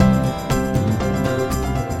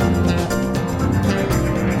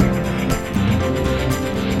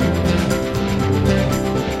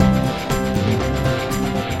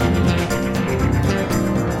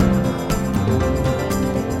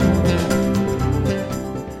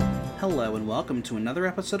welcome to another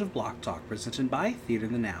episode of Block Talk, presented by Theater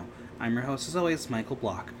the Now. I'm your host, as always, Michael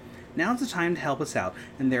Block. Now's the time to help us out,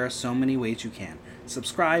 and there are so many ways you can.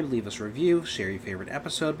 Subscribe, leave us a review, share your favorite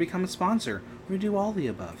episode, become a sponsor, or do all the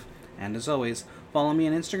above. And as always, follow me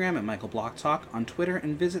on Instagram at Michael Block Talk, on Twitter,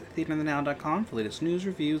 and visit theaterthenow.com for latest news,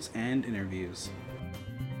 reviews, and interviews.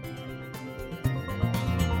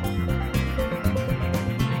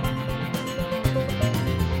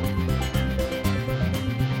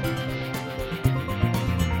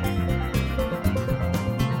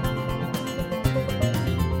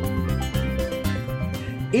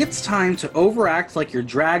 It's time to overact like your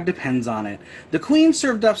drag depends on it. The Queen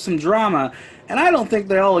served up some drama, and I don't think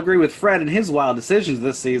they all agree with Fred and his wild decisions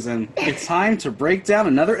this season. It's time to break down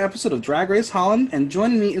another episode of Drag Race Holland, and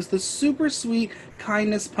joining me is the super sweet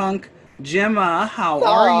kindness punk, Gemma. How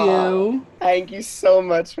are you? Thank you so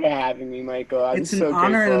much for having me, Michael. It's an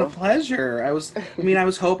honor and a pleasure. I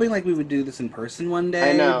was hoping like we would do this in person one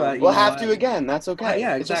day. I know. But, we'll have to again. That's okay.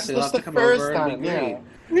 Yeah, exactly. It's just the first time. Yeah.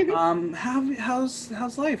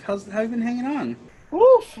 How's life? How have you been hanging on?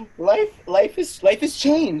 Woof! Life is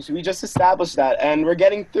changed. We just established that, and we're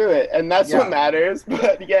getting through it, and that's what matters.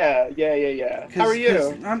 But yeah. How are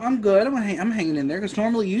you? I'm good. I'm hanging in there because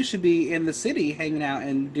normally you should be in the city, hanging out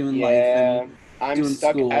and doing life. And I'm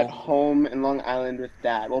stuck at home in Long Island with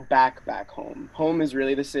Dad. Well, back home. Home is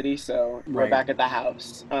really the city, so we're back at the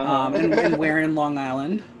house. And where in Long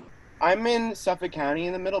Island? I'm in Suffolk County,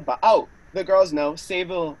 in the middle. The girls know.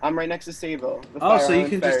 Sayville. I'm right next to Sayville. So you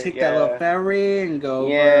can just take that little ferry and go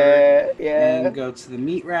over and go to the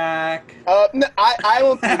meat rack. No, I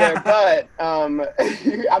won't be there, but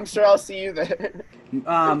I'm sure I'll see you there.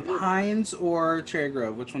 Pines or Cherry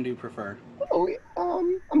Grove? Which one do you prefer?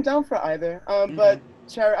 I'm down for either. But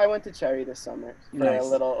I went to Cherry this summer for a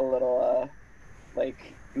little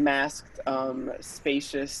masked,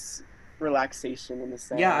 spacious relaxation in the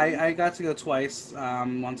sun. Yeah, I got to go twice,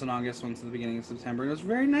 once in August, once at the beginning of September. It was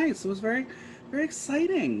very nice. It was very, very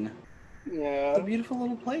exciting. Yeah. It's a beautiful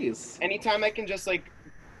little place. Anytime I can just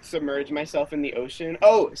submerge myself in the ocean.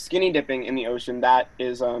 Skinny dipping in the ocean. That's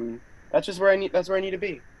just where I need to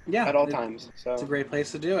be. Yeah. At all times. So it's a great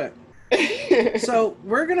place to do it. So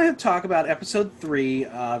we're gonna talk about episode 3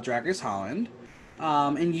 of Drag Race Holland.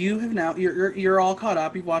 And you have now you're all caught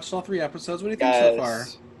up. You've watched all 3 episodes. What do you think so far?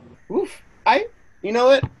 Oof. You know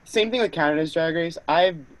what? Same thing with Canada's Drag Race.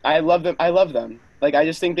 I love them. I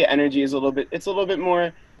just think the energy is a little bit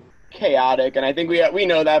more chaotic, and I think we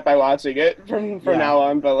know that by watching it from now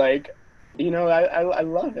on. But I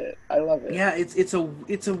love it. I love it. Yeah, it's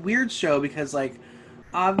a weird show because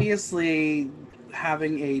obviously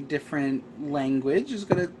having a different language is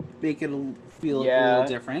gonna make it feel a little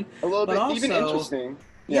different. A little bit even interesting.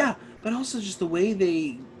 Yeah, but also just the way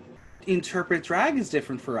they interpret drag is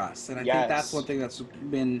different for us, and I think that's one thing that's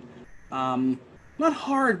been not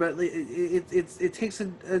hard, but it takes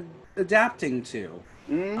adapting to,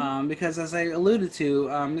 because as I alluded to,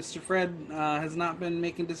 Mr. Fred has not been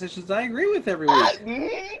making decisions that I agree with every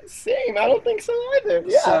week. Same. I don't think so either.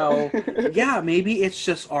 Yeah. So maybe it's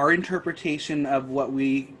just our interpretation of what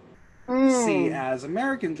we see as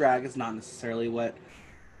American drag is not necessarily what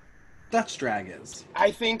Dutch drag is. I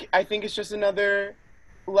think it's just another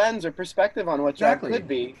lens or perspective on what drag could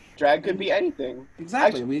be. Drag could be anything.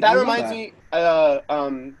 Exactly. That reminds me.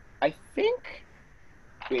 I think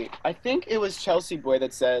it was Chelsea Boy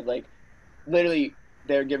that said literally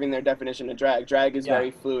they're giving their definition of drag. Drag is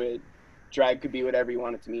very fluid. Drag could be whatever you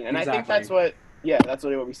want it to mean, and I think that's what. Yeah, that's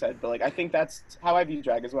what we said. But I think that's how I view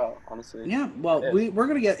drag as well, honestly. Yeah. Well, we're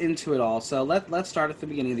gonna get into it all. So let's start at the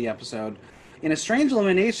beginning of the episode. In a strange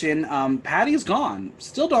elimination, Patty's gone.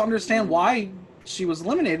 Still don't understand why she was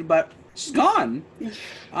eliminated, but she's gone.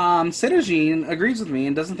 Cederjean agrees with me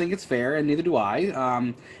and doesn't think it's fair, and neither do I.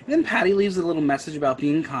 And then Patty leaves a little message about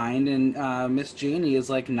being kind, and Miss Janie is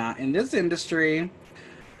not in this industry.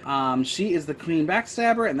 She is the queen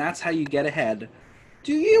backstabber, and that's how you get ahead.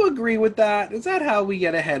 Do you agree with that? Is that how we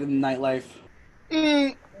get ahead in nightlife?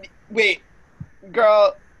 Wait,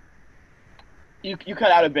 girl. You cut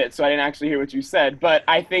out a bit, so I didn't actually hear what you said. But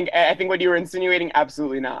I think what you were insinuating,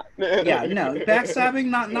 absolutely not. Yeah, no, backstabbing,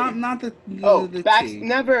 not the.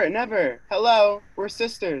 Never. Hello, we're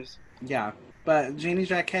sisters. Yeah, but Janie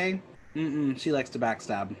Jacquet, she likes to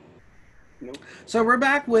backstab. Nope. So we're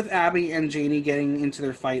back with Abby and Janie getting into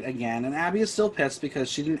their fight again, and Abby is still pissed because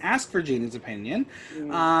she didn't ask for Janie's opinion.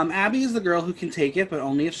 Abby is the girl who can take it, but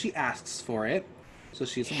only if she asks for it. So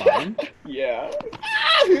she's a bottom. Yeah.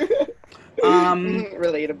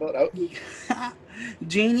 Relatable.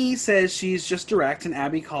 Janie says she's just direct, and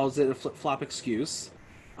Abby calls it a flip-flop excuse.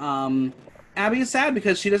 Abby is sad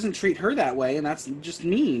because she doesn't treat her that way, and that's just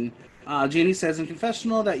mean. Jeannie says in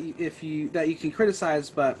confessional that you can criticize,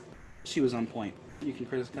 but she was on point. You can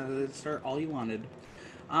criticize her all you wanted.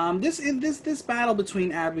 This battle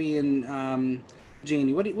between Abby and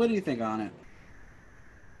Jeannie, what do you think on it?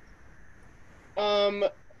 Um,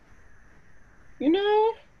 you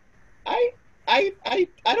know, I I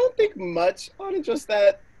don't think much on it. Just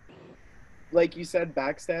that, like you said,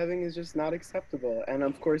 backstabbing is just not acceptable. And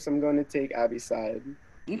of course, I'm going to take Abby's side.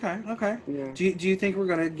 Okay, okay. Yeah, Do you think we're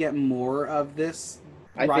gonna get more of this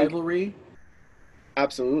I think rivalry?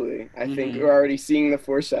 absolutely. I think Mm-hmm. we're already seeing the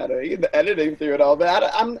foreshadowing, the editing through it all. But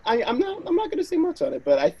I'm not going to say much on it.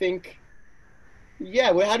 But I think,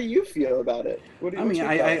 yeah. Well, how do you feel about it? I What's mean, your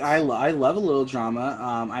thoughts? I love a little drama.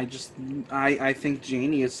 I think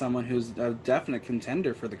Janie is someone who's a definite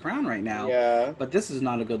contender for the crown right now, Yeah. but this is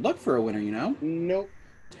not a good look for a winner, you know. Nope.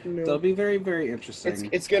 So it'll Nope. be very very interesting.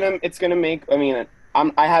 It's gonna make. I mean,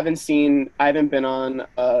 I haven't been on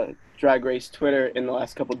Drag Race Twitter in the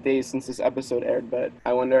last couple of days since this episode aired, but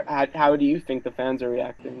I wonder how do you think the fans are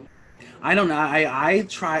reacting? I don't know. I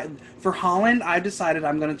try for Holland. I decided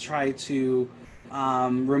I'm gonna try to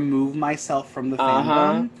remove myself from the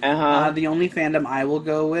Uh-huh. fandom. Uh-huh. The only fandom I will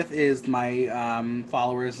go with is my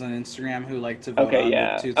followers on Instagram who like to vote Okay, on the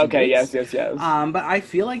yeah. twos and Okay, yes, dates. yes, yes. But I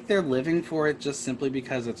feel like they're living for it just simply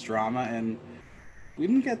because it's drama, and we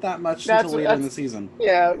didn't get that much until later in the That's season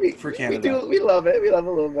yeah, for we Canada. do we love it. We love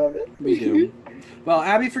a little bit of We it. do. Well,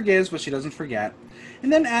 Abby forgives, but she doesn't forget.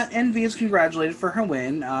 And then Envy is congratulated for her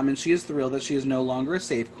win, and she is thrilled that she is no longer a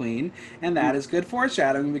safe queen, and that is good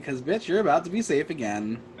foreshadowing because, bitch, you're about to be safe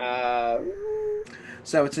again. uh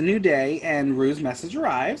So it's a new day, and Rue's message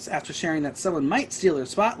arrives. After sharing that someone might steal her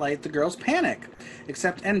spotlight, the girls panic,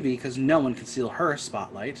 except Envy because no one can steal her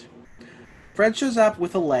spotlight. Fred shows up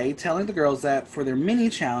with a lei, telling the girls that for their mini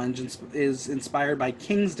challenge is inspired by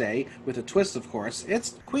King's Day, with a twist, of course.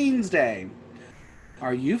 It's Queen's Day.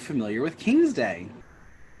 Are you familiar with King's Day?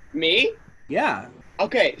 Me? Yeah.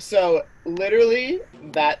 Okay, so literally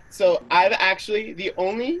so I've actually the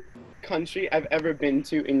only country I've ever been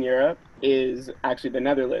to in Europe is actually the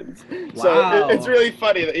Netherlands. So it's Wow. really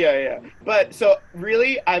funny that yeah. But so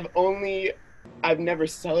really I've never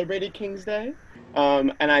celebrated King's Day.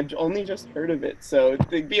 And I've only just heard of it. So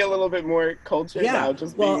to be a little bit more cultured Yeah. now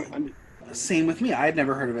just Well, being same with me. I had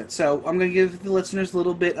never heard of it. So I'm going to give the listeners a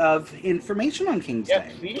little bit of information on King's yeah,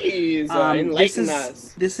 Day. please This enlighten is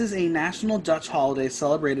us. this is a national Dutch holiday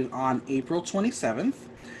celebrated on April 27th,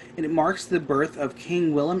 and it marks the birth of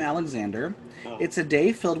King Willem Alexander. Oh. It's a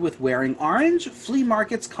day filled with wearing orange, flea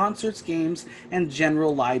markets, concerts, games, and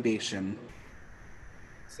general libation.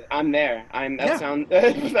 I'm there. I'm that Yeah, sound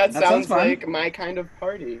that that sounds sounds fun. like my kind of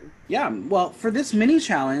party. Yeah, well, for this mini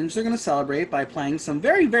challenge, they're going to celebrate by playing some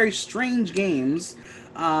very, very strange games.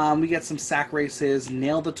 We get some sack races,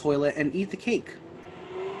 nail the toilet, and eat the cake.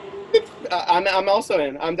 I'm also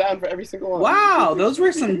in. I'm down for every single one. Wow, those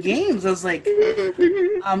were some games. I was like,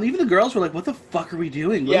 even the girls were like, "What the fuck are we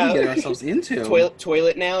doing? What are we Yeah. getting ourselves into?"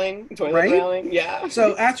 Toilet nailing, Right? Yeah.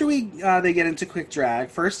 So after they get into quick drag,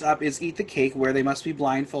 first up is eat the cake, where they must be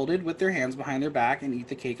blindfolded with their hands behind their back and eat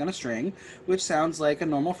the cake on a string, which sounds like a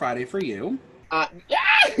normal Friday for you,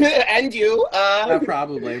 Yeah, and you.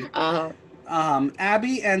 probably. Uh,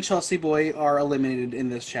 Abby and Chelsea Boy are eliminated in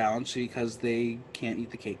this challenge because they can't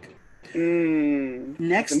eat the cake. it's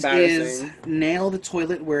Next is embarrassing. nail the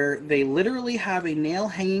toilet, where they literally have a nail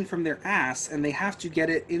hanging from their ass and they have to get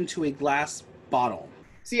it into a glass bottle.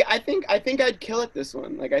 See, I think I'd kill at this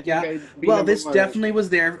one. Like I think Yeah. I'd be Well, number this one. definitely was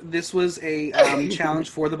there. This was a challenge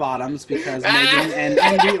for the bottoms because Megan and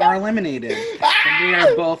Envy are eliminated. And we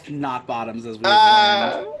are both not bottoms, as we've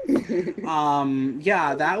learned.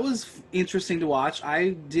 Yeah, that was interesting to watch. I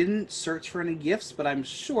didn't search for any gifts, but I'm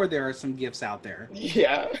sure there are some gifts out there.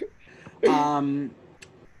 Yeah. Um,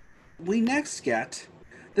 we next get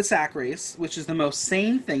the sack race, which is the most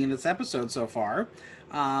sane thing in this episode so far.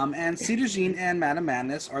 And Cedar Jean and Madame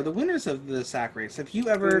Madness are the winners of the sack race. Have you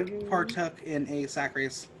ever partook in a sack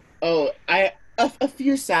race? Oh, a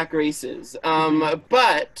few sack races.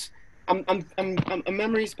 But a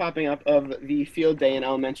memories popping up of the field day in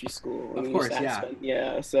elementary school. when Of we course, used to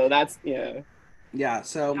yeah. Yeah, so that's yeah. Yeah,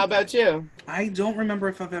 so How about you? I don't remember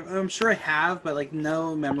if I'm sure I have, but like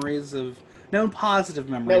no positive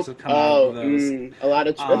memories Nope. have come out of Oh, those. a lot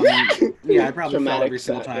of Yeah, I probably fell traumatic every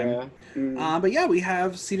single sack, time. yeah. But yeah, we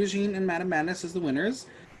have Cedar Jean and Madame Madness as the winners,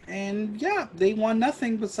 and yeah, they won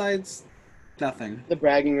nothing besides nothing. The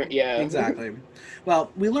bragging, yeah. Exactly.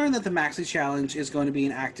 Well, we learned that the Maxi Challenge is going to be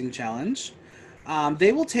an acting challenge.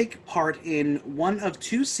 They will take part in one of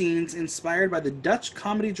two scenes inspired by the Dutch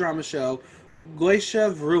comedy drama show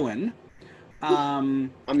Goisha Vruen.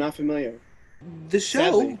 I'm not familiar. The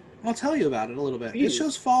show, Sadly. I'll tell you about it a little bit. It Please.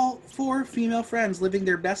 shows four female friends living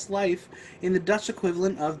their best life in the Dutch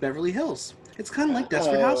equivalent of Beverly Hills. It's kind of like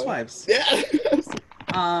Desperate Housewives. Yeah.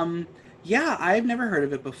 Yeah, I've never heard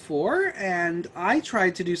of it before, and I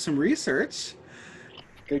tried to do some research.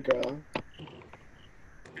 Good girl.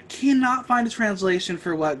 Cannot find a translation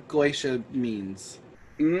for what Goisha means.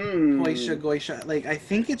 Goisha. Like, I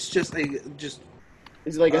think it's just Is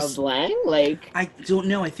it like a slang? Like I don't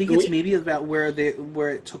know. I think it's maybe about where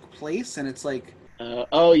it took place, and it's like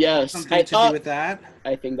oh yes, something to do with that.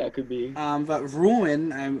 I think that could be. But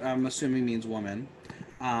ruin, I'm assuming means woman.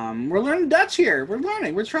 We're learning Dutch here. We're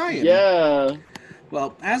learning. We're trying. Yeah.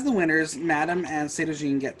 Well, as the winners, Madam and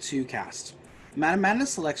Cetogene get to cast. Madam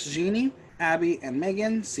Madness selects Jeannie, Abby, and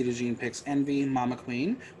Megan. Cetogene picks Envy, Mama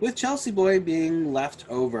Queen, with Chelsea Boy being left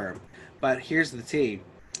over. But here's the tea.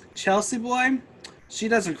 Chelsea Boy, she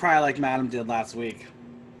doesn't cry like Madam did last week.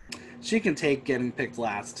 She can take getting picked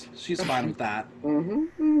last. She's fine with that.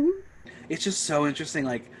 It's just so interesting.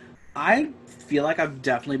 Like, I feel like I've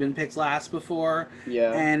definitely been picked last before.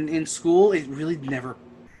 Yeah. And in school, it really never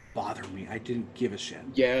bothered me. I didn't give a shit.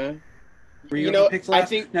 Yeah. Were you ever picked last? I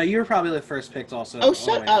think... No, you were probably the first picked also. Oh,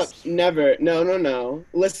 shut up. Never. No.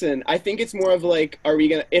 Listen, I think it's more of like, are we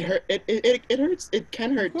gonna... It hurts. It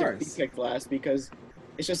can hurt to be picked last because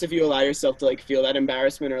it's just if you allow yourself to like feel that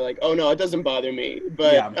embarrassment or like, oh no, it doesn't bother me.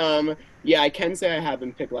 But yeah, I can say I have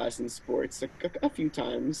been picked last in sports a few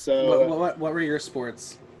times. So what were your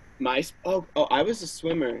sports? I was a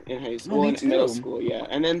swimmer in high school and middle school, yeah.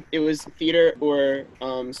 And then it was theater or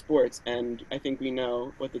sports, and I think we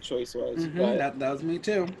know what the choice was. But that was me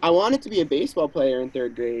too. I wanted to be a baseball player in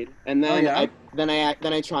 3rd grade, and then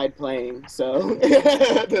I tried playing. So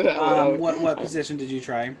what position did you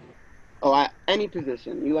try? Any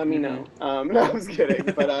position. You let me know. No, I was kidding.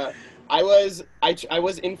 But I was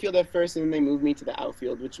infield at first, and then they moved me to the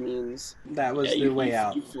outfield, which means that was the way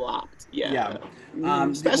out. You flopped. Yeah.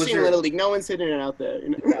 Especially in Little League, no one's hitting it out there. You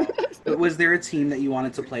know? No. But was there a team that you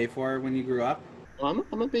wanted to play for when you grew up? Well,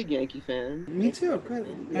 I'm a big Yankee fan. Me too. Good.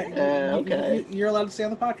 Okay. You're allowed to stay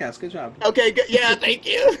on the podcast. Good job. Okay. Good. Yeah. Thank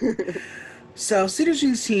you. So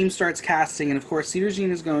Cetogene's team starts casting, and of course,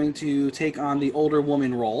 Cetogene is going to take on the older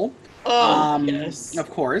woman role. Yes. Of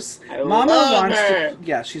course. Mama wants her.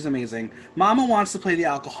 Yeah, she's amazing. Mama wants to play the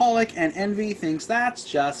alcoholic, and Envy thinks that's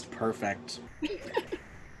just perfect.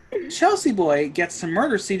 Chelsea Boy gets to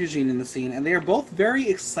murder Cetogene in the scene, and they are both very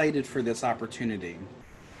excited for this opportunity.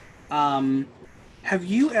 Have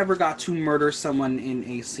you ever got to murder someone in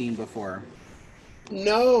a scene before?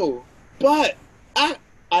 No, but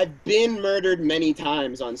I've been murdered many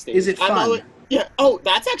times on stage. Is it fun? Yeah. Oh,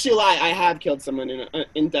 that's actually a lie. I have killed someone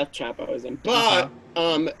in Death Trap I was in, but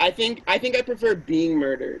I think I prefer being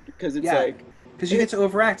murdered because it's because you get to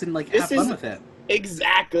overact and like have fun with it.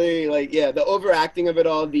 Exactly. Like the overacting of it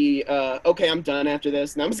all. The okay, I'm done after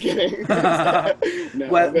this. No, I'm just kidding. No,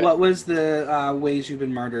 what was the ways you've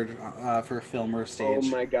been murdered for film or stage? Oh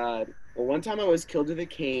my god. Well, one time I was killed with a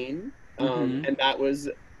cane, and that was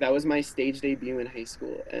my stage debut in high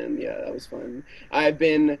school, and yeah, that was fun.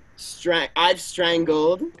 I've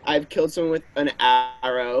strangled. I've killed someone with an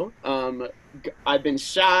arrow. I've been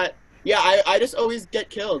shot. Yeah, I just always get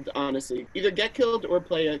killed, honestly. Either get killed or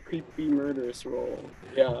play a creepy murderous role.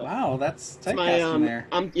 Yeah. Wow, that's typecasting there.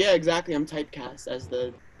 Yeah, exactly. I'm typecast as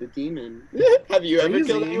the demon. Have you ever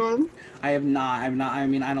killed anyone? I have not. I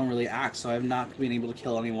mean, I don't really act, so I've not been able to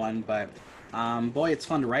kill anyone, but boy, it's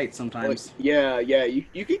fun to write sometimes. Yeah.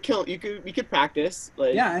 You could kill. We could practice.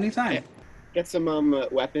 Like anytime. Get some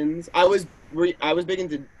weapons. I was big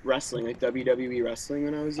into wrestling, like WWE wrestling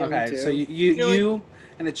when I was young too. Okay, so you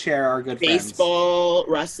and the chair are good friends. Baseball,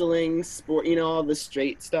 wrestling, sport, all the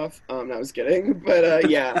straight stuff. No, I was kidding, but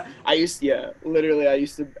yeah, I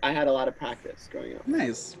had a lot of practice growing up.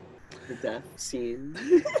 Nice. The death scene.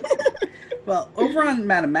 Well, over on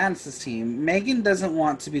Madam Madness's team, Megan doesn't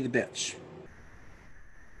want to be the bitch.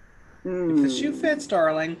 If the shoe fits,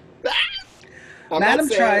 darling. Madam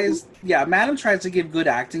tries to give good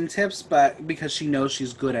acting tips, but because she knows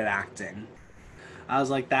she's good at acting. I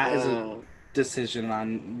was like, that is a decision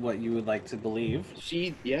on what you would like to believe.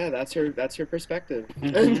 That's her perspective.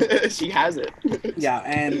 She has it. Yeah,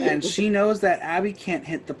 and she knows that Abby can't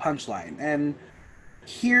hit the punchline. And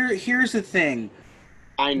here's the thing.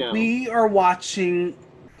 I know. We are watching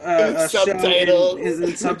a subtitles. Show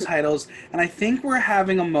in subtitles, and I think we're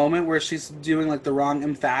having a moment where she's doing like the wrong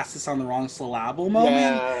emphasis on the wrong syllable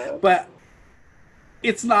moment, but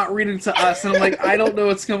it's not reading to us, and I'm like, I don't know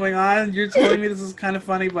what's going on. You're telling me this is kind of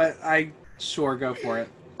funny, but sure, go for it.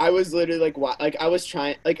 I was literally like, like I was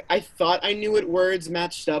trying, like I thought I knew what words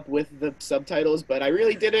matched up with the subtitles, but I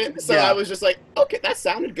really didn't. So I Yeah. was just like, okay, that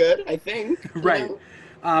sounded good. I think. Right.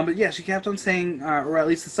 But yeah, she kept on saying, or at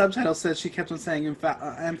least the subtitle says she kept on saying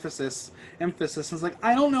emphasis. I was like,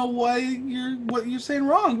 I don't know what you're saying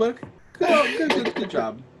wrong, but good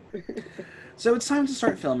job. So it's time to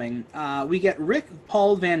start filming. We get Rick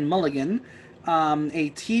Paul Van Mulligan, a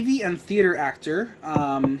TV and theater actor.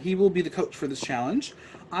 He will be the coach for this challenge.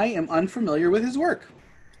 I am unfamiliar with his work.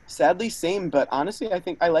 Sadly, same. But honestly, I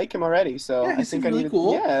think I like him already. So Yeah, he I seemed think I really need.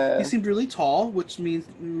 cool. Yeah. He seemed really tall, which means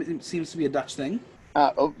it seems to be a Dutch thing.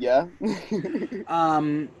 Oh yeah.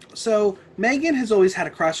 So Megan has always had a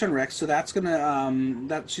crush on Rick, so that's gonna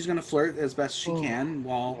that she's gonna flirt as best she can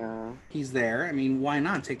while he's there. I mean, why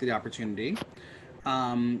not take the opportunity?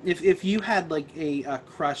 If you had like a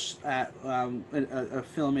crush at a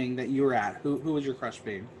filming that you were at, who would your crush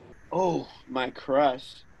be? Oh, my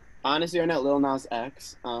crush. Honestly, right now, Lil Nas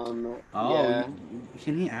X. Yeah.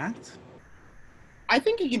 Can he act? I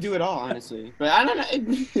think he can do it all, honestly. But I don't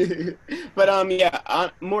know. But yeah,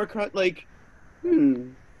 more like,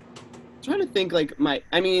 trying to think like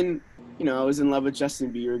I mean, I was in love with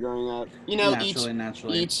Justin Bieber growing up.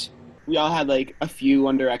 Naturally. We all had like a few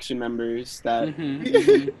One Direction members that.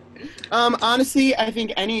 Mm-hmm. Honestly, I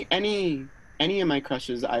think any of my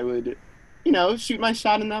crushes, I would, shoot my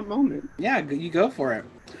shot in that moment. Yeah, you go for it.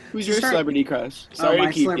 Who's your celebrity crush? Sorry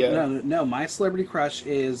to keep you. No, my celebrity crush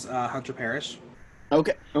is Hunter Parrish.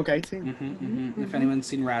 Okay, same. If anyone's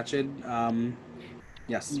seen Ratched,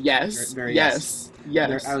 yes. Yes. Very yes. I'm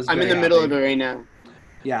in the happy. middle of it right now.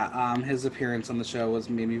 Yeah, his appearance on the show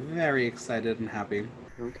made me very excited and happy.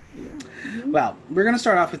 Okay. Yeah. Well, we're going to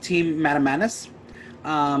start off with Team Madame Madness.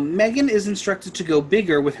 Megan is instructed to go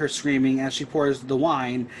bigger with her screaming as she pours the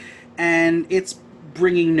wine, and it's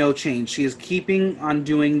bringing no change. She is keeping on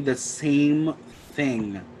doing the same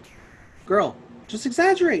thing. Girl, just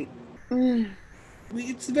exaggerate.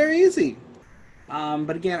 It's very easy.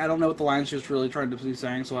 But again, I don't know what the line she was really trying to be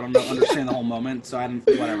saying, so I don't understand the whole moment, so I didn't,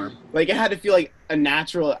 whatever. Like, it had to feel like a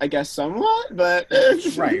natural, I guess, somewhat, but...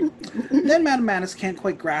 Right. Then Madame Madness can't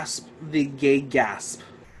quite grasp the gay gasp,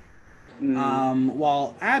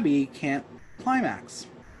 while Abby can't climax.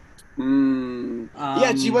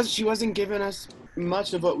 Yeah, she wasn't giving us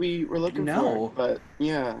much of what we were looking for, but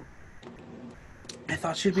yeah. I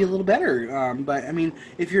thought she'd be a little better, but I mean,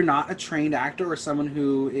 if you're not a trained actor or someone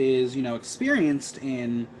who is, experienced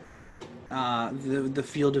in the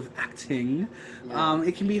field of acting,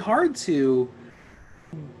 it can be hard to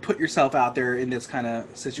put yourself out there in this kind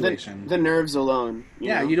of situation. The nerves alone.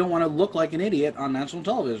 You don't want to look like an idiot on national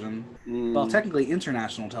television. Well, technically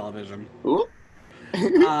international television. Ooh.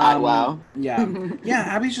 Wow. Yeah.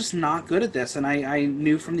 Abby's just not good at this, and I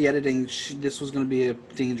knew from the editing this was going to be a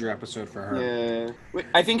danger episode for her. Yeah.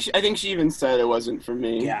 I think she even said it wasn't for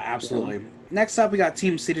me. Yeah, absolutely. Yeah. Next up, we got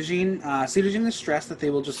Team Cetogene. Cetogene is stressed that they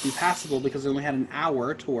will just be passable because they only had an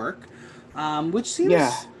hour to work, which seems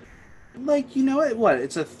like, what?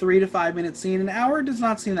 It's a 3 to 5 minute scene. An hour does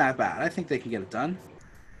not seem that bad. I think they can get it done.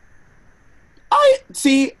 I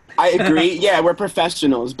agree. Yeah, we're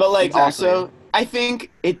professionals, but also. I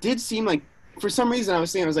think it did seem like, for some reason, I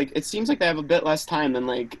was like, it seems like they have a bit less time than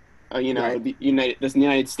the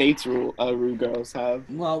United States Rue girls have.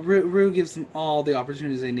 Well, Rue gives them all the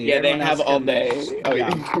opportunities they need. Yeah, they have all day. Oh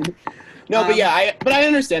yeah. No, but I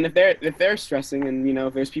understand if they're stressing, and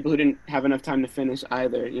if there's people who didn't have enough time to finish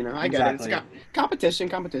either. I get it. It's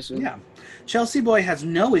competition. Yeah. Chelsea Boy has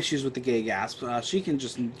no issues with the gay gasp. She can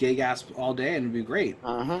just gay gasp all day and it'd be great.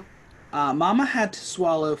 Mama had to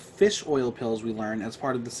swallow fish oil pills, we learn, as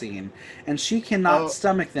part of the scene, and she cannot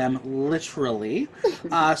stomach them, literally.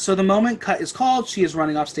 So the moment cut is called, she is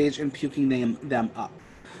running off stage and puking them up.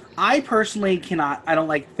 I personally cannot, I don't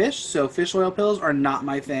like fish, so fish oil pills are not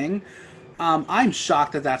my thing. I'm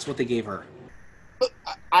shocked that that's what they gave her.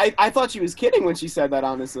 I thought she was kidding when she said that,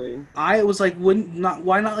 honestly. I was like,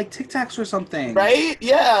 why not like Tic Tacs or something? Right?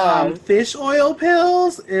 Yeah. Fish oil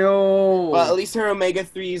pills? Ew. Well, at least her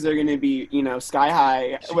omega-3s are going to be, sky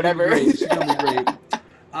high. Whatever. She's going to be great.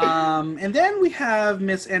 And then we have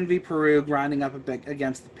Miss Envy Peru grinding up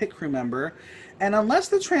against the pit crew member. And unless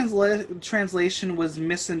the translation was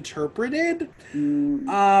misinterpreted,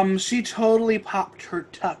 she totally popped her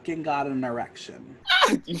tuck and got an erection.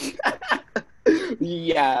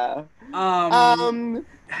 Yeah.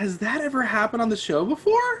 Has that ever happened on the show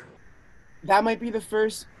before? That might be the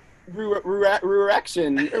first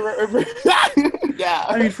erection. Yeah.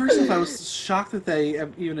 I mean, first off, I was shocked that they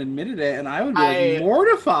even admitted it, and I would be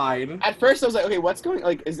mortified. At first, I was like, okay, what's going?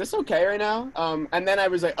 Like, is this okay right now? And then I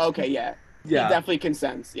was like, okay, yeah. He Yeah. definitely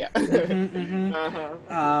consents. Yeah. Mm-hmm.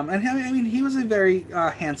 Uh-huh. And I mean, he was a very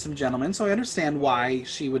handsome gentleman, so I understand why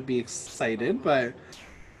she would be excited. But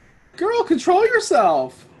girl, control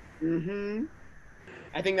yourself. Mm-hmm.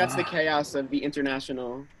 I think that's the Ah, chaos of the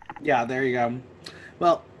international. yeah, there you go.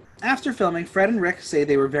 Well, after filming, Fred and Rick say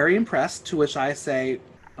they were very impressed. To which I say,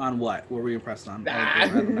 on what were we impressed on? I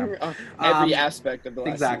don't know. Every Um, aspect of the last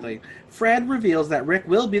season. exactly. Fred reveals that Rick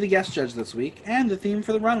will be the guest judge this week, and the theme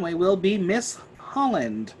for the runway will be Miss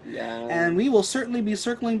Holland. Yeah. And we will certainly be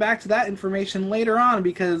circling back to that information later on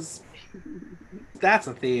because that's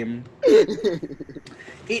a theme.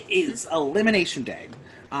 It is Elimination Day.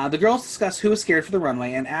 The girls discuss who is scared for the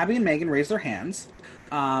runway, and Abby and Megan raise their hands,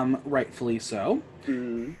 rightfully so.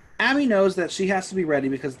 Mm. Abby knows that she has to be ready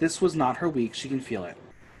because this was not her week. She can feel it.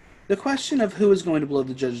 The question of who is going to blow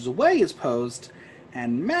the judges away is posed,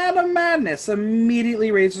 and Madam Madness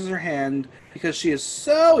immediately raises her hand because she is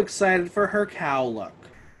so excited for her cow look.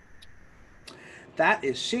 That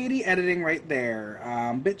is shady editing right there.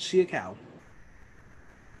 Bitch, she a cow.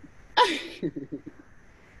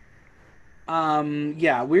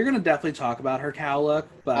 Yeah, we're gonna definitely talk about her cow look,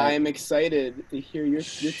 but I'm excited to hear your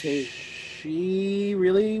take. she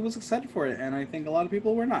really was excited for it, and I think a lot of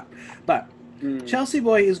people were not. But Mm. Chelsea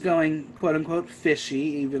Boy is going quote unquote fishy,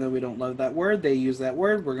 even though we don't love that word. They use that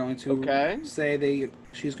word. We're going to Okay. say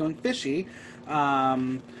she's going fishy.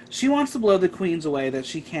 She wants to blow the queens away that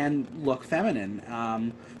she can look feminine,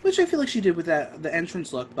 which I feel like she did with the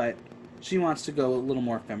entrance look, but she wants to go a little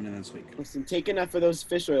more feminine this week. Listen, take enough of those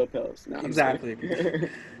fish oil pills. No, I'm just Exactly.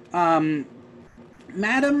 kidding.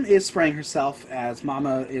 Madam is spraying herself as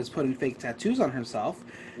Mama is putting fake tattoos on herself,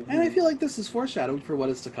 and I feel like this is foreshadowing for what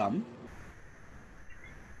is to come.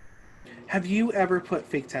 Have you ever put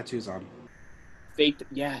fake tattoos on? Faked?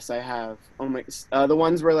 Yes, I have. Oh my! The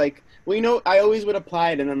ones where like, well, you know, I always would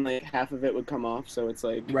apply it, and then like half of it would come off. So it's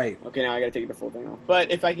like, Right. okay, now I gotta take the full thing off. But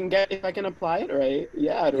if I can apply it right,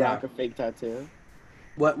 yeah, I'd rock a fake tattoo.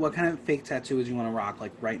 What kind of fake tattoo would you want to rock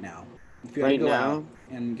like right now? If you had Right to go now? out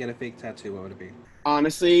and get a fake tattoo, what would it be?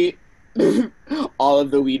 Honestly, all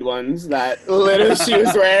of the weed ones that Litter she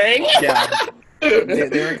was wearing. Yeah,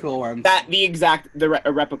 they're cool ones.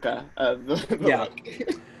 A replica of the Yeah.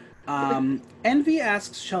 look. Envy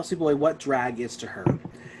asks Chelsea Boy what drag is to her,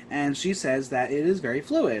 and she says that it is very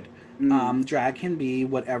fluid. Drag can be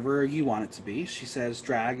whatever you want it to be. She says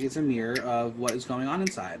drag is a mirror of what is going on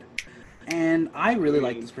inside. And I really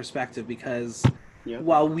like this perspective because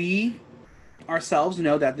while we ourselves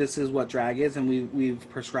know that this is what drag is and we've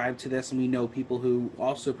prescribed to this and we know people who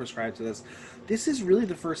also prescribe to this, this is really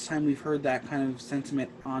the first time we've heard that kind of sentiment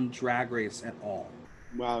on Drag Race at all.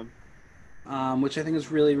 Wow. Which I think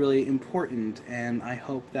is really, really important, and I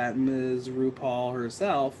hope that Ms. RuPaul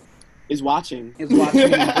herself Is watching and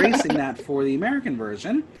embracing that for the American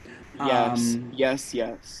version. Yes.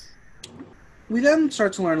 We then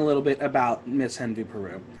start to learn a little bit about Miss Envy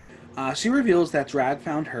Peru. She reveals that drag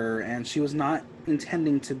found her, and she was not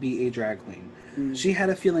intending to be a drag queen. She had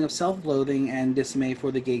a feeling of self-loathing and dismay for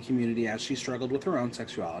the gay community as she struggled with her own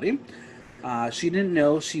sexuality. She didn't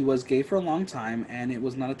know she was gay for a long time, and it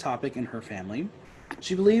was not a topic in her family.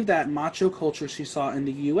 She believed that macho culture she saw in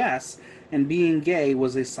the U.S. and being gay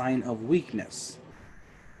was a sign of weakness.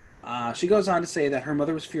 She goes on to say that her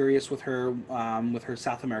mother was furious with her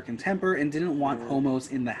South American temper and didn't want homos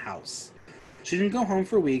in the house. She didn't go home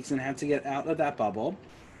for weeks and had to get out of that bubble.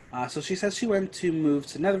 So she says she went to move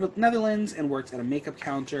to Netherlands and worked at a makeup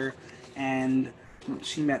counter, and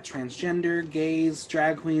she met transgender, gays,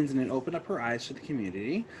 drag queens, and it opened up her eyes to the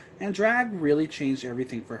community. And drag really changed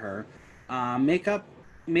everything for her. Makeup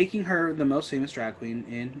making her the most famous drag queen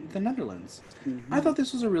in the Netherlands. I thought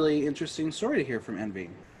this was a really interesting story to hear from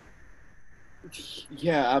Envy.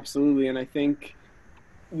 Yeah, absolutely, and I think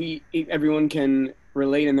everyone can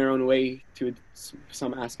relate in their own way to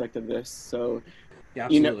some aspect of this. So, Yeah,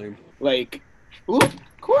 absolutely. You know, like, ooh,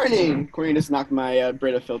 Courtney just knocked my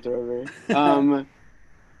Brita filter over.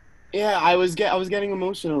 Yeah, I was getting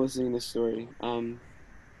emotional listening to this story.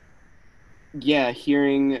 Yeah,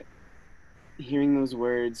 hearing those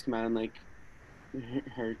words come out and like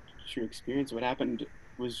her true experience, what happened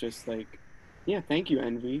was just like, yeah, thank you,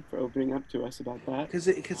 Envy, for opening up to us about that. Because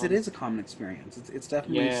it is a common experience. It's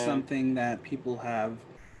definitely something that people have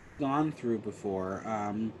gone through before.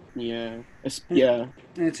 Yeah. And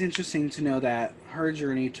it's interesting to know that her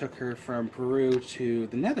journey took her from Peru to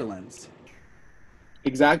the Netherlands.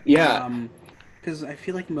 Exactly. Yeah. Because I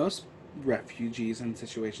feel like most refugees in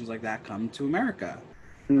situations like that come to America.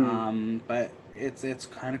 But it's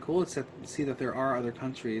kind of cool to see that there are other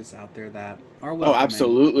countries out there that are welcoming. Oh,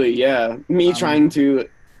 absolutely. Yeah. Me trying to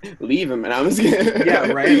Leave him, and I was gonna. Yeah,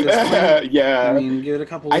 right. At this point, I Yeah. mean, give it a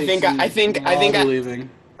couple I weeks. think And I think we'll I all think be I, leaving.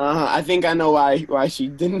 I think I know why she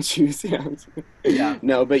didn't choose him. Yeah.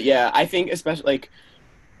 No, but yeah, I think especially like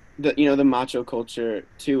the macho culture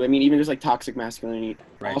too. I mean, even just like toxic masculinity.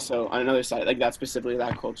 Right. Also, on another side, like that specifically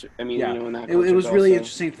that culture. I mean, Yeah. in that It culture, was but really also.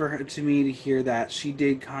 interesting for her, to me, to hear that she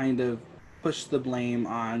did kind of push the blame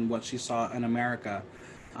on what she saw in America,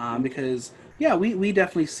 because yeah, we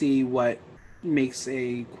definitely see what makes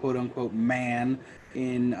a quote unquote man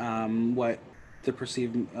in what the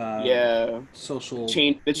perceived Yeah, social the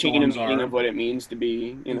chain of norms meaning are. of what it means to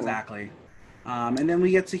be. Exactly. And then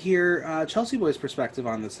we get to hear Chelsea Boy's perspective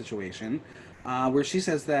on the situation, where she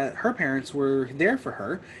says that her parents were there for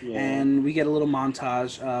her, Yeah. and we get a little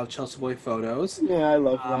montage of Chelsea Boy photos. Yeah, I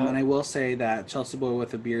love And that. I will say that Chelsea Boy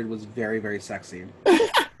with a beard was very, very sexy.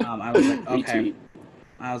 I was like, okay. Retweet.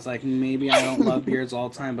 I was like, maybe I don't love beards all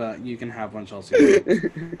the time, but you can have one, Chelsea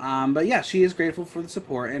Boy. But yeah, she is grateful for the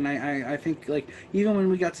support, and I think like even when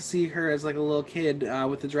we got to see her as like a little kid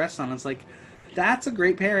with the dress on, it's like that's a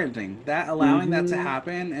great parenting. That allowing that to Hmm.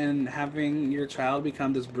 happen and having your child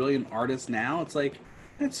become this brilliant artist now, it's like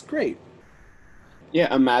that's great.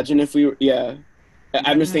 Yeah, imagine if we were. Yeah, I'm just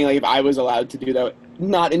Imagine, saying, like, if I was allowed to do that,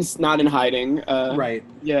 not in hiding. right?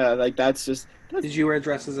 Yeah, like that's just. Did you wear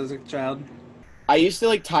dresses as a child? I used to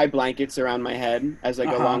like tie blankets around my head as like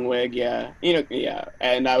Uh a huh. long wig. Yeah, yeah,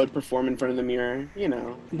 and I would perform in front of the mirror.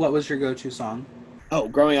 What was your go-to song? Oh,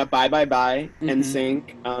 growing up, Bye Bye Bye, Mm-hmm.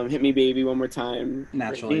 NSYNC, Hit Me Baby One More Time,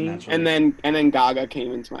 Naturally, Britney, and naturally. then Gaga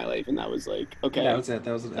came into my life, and that was like, That okay, was it.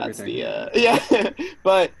 That was that's everything. the yeah.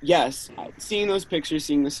 But yes, seeing those pictures,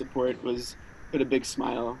 seeing the support put a big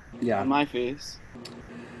smile Yeah. on my face.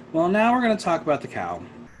 Well, now we're going to talk about the cow.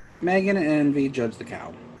 Megan and Envy judge the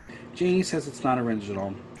cow. Jeannie says it's not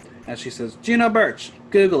original. As she says, Juno Birch,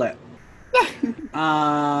 Google it.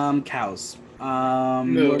 Cows.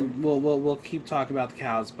 No. We'll keep talking about the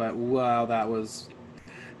cows, but wow, that was.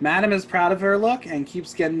 Madam is proud of her look and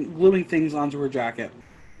keeps gluing things onto her jacket.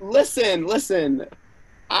 Listen.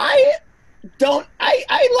 I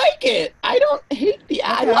I like it. I don't hate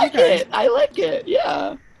I Okay, like okay. it. I like it.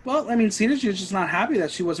 Yeah. Well, I mean, Cedar's just not happy that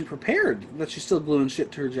she wasn't prepared, that she's still gluing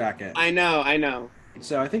shit to her jacket. I know.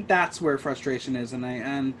 So I think that's where frustration is,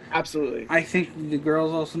 and Absolutely. I think the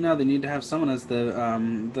girls also know they need to have someone as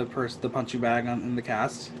the punching bag in the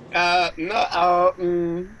cast. No,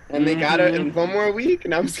 and they got it in Mm-hmm. one more week,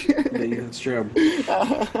 and I'm scared. It's true.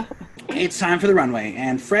 It's time for the runway,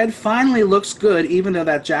 and Fred finally looks good, even though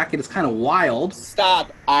that jacket is kind of wild.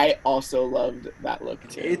 Stop. I also loved that look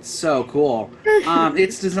too. It's so cool.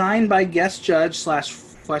 It's designed by guest judge slash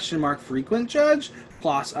question mark frequent judge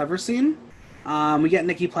Klaus Everseen. We get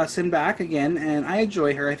Nikki Plessin back again, and I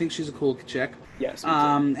enjoy her. I think she's a cool chick. Yes. Me too.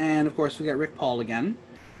 And of course, we got Rick Paul again.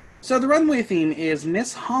 So the runway theme is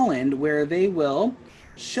Miss Holland, where they will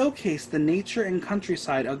showcase the nature and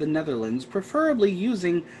countryside of the Netherlands, preferably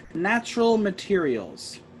using natural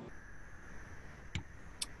materials.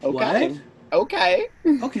 Okay. Okay.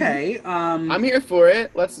 What? Okay. I'm here for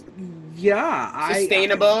it. Let's Yeah.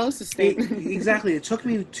 sustainable. Exactly. It took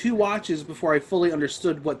me 2 watches before I fully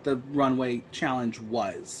understood what the runway challenge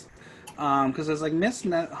was. Because I was like,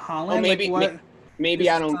 Holland, Oh, maybe like what? maybe Is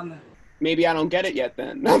I this don't on maybe I don't get it yet.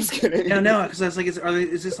 Then no, I'm just kidding. no, because I was like,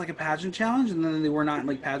 is this like a pageant challenge? And then they were not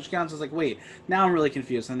like pageant gowns. I was like, wait, now I'm really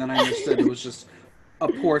confused. And then I understood it was just a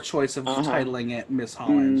poor choice of titling it Miss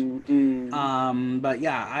Holland. But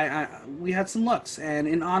yeah, we had some looks, and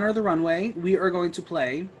in honor of the runway, we are going to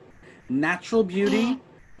play Natural Beauty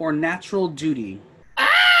or Natural Duty.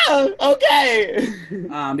 Okay.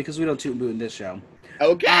 Because we don't toot and boot in this show.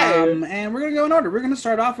 Okay. And we're gonna go in order. We're gonna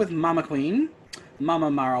start off with Mama Queen.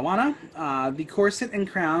 Mama Marijuana, the corset and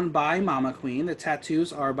crown by Mama Queen. The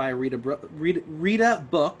tattoos are by Rita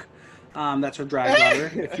Book. That's her drag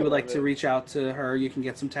daughter. If you would like to reach out to her, you can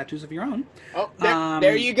get some tattoos of your own. Oh,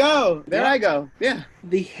 there you go. There yep. I go. Yeah.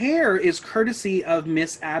 The hair is courtesy of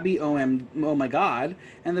Miss Abby Oh My God,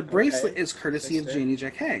 and the bracelet is courtesy of Janie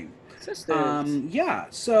Jacquet. Sisters. Yeah,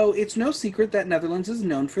 so it's no secret that Netherlands is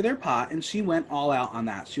known for their pot, and she went all out on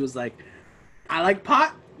that. She was like, I like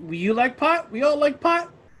pot. You like pot? We all like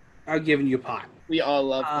pot? I'm giving you pot. We all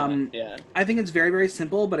love that. Yeah. I think it's very, very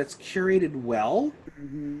simple, but it's curated well.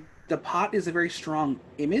 Mm-hmm. The pot is a very strong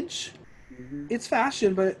image. Mm-hmm. It's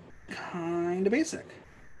fashion, but kind of basic.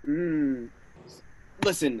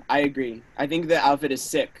 Listen, I agree. I think the outfit is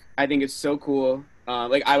sick. I think it's so cool.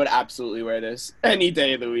 Like I would absolutely wear this any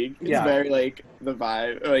day of the week. It's very like the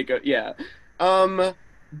vibe. Like yeah.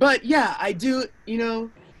 But yeah, I do.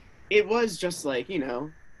 It was just like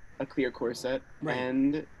a clear corset, Right.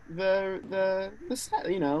 and the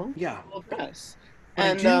set, you know, Yeah, full press. I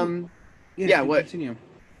And do. Yeah, yeah, you what? continue.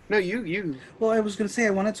 No, you. Well, I was going to say I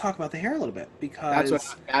want to talk about the hair a little bit That's what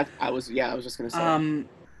because I was. Yeah, I was just gonna say um,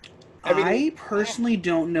 everything. I personally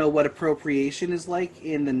don't know what appropriation is like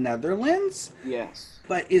in the Netherlands, Yes,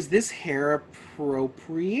 but is this hair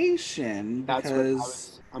appropriation? that's what I Because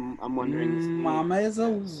was. I'm wondering the same. Mama is a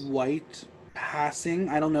Yes, white passing.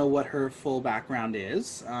 I don't know what her full background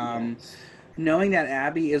is. yes, Knowing that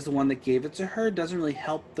Abby is the one that gave it to her doesn't really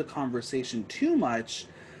help the conversation too much.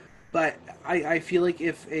 But I feel like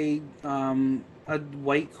if a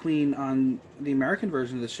white queen on the American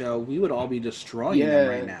version of the show, we would all be destroying them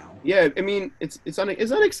right yeah, now. yeah. I mean, it's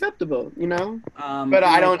unacceptable, you know. But And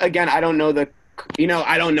I like don't. Again, I don't know the. You know,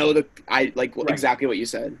 I don't know the. I like right, exactly what you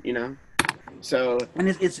said. You know. So. and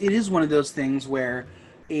it is one of those things where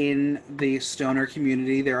in the stoner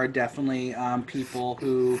community there are definitely people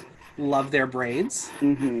who love their braids.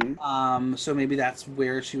 Mhm. So maybe that's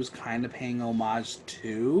where she was kind of paying homage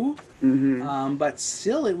to. Mhm. But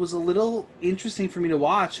still, it was a little interesting for me to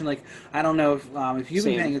watch. And like, I don't know if you've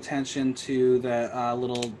been Same. paying attention to the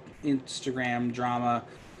little Instagram drama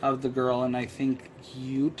of the girl in I think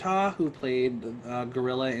Utah who played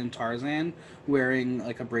Gorilla in Tarzan wearing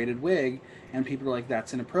like a braided wig, and people are like,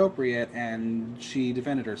 "That's inappropriate," and she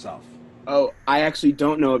defended herself. Oh, I actually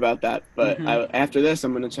don't know about that, but Hmm. after this,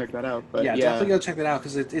 I'm gonna check that out. But Yeah, definitely yeah. go check that out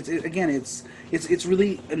because again it's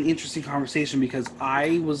really an interesting conversation because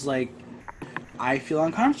I was like I feel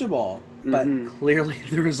uncomfortable, but Mhm. clearly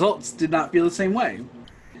the results did not feel the same way.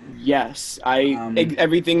 Yes, Um,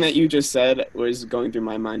 everything that you just said was going through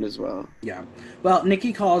my mind as well. yeah. Well,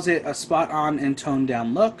 Nikki calls it a spot on and toned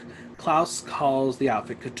down look. Klaus calls the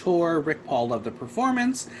outfit couture. Rick Paul loved the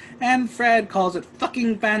performance. And Fred calls it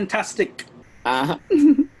fucking fantastic. Uh,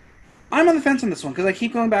 I'm on the fence on this one because I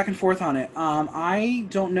keep going back and forth on it. I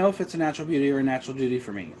don't know if it's a natural beauty or a natural duty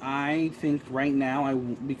for me. I think right now,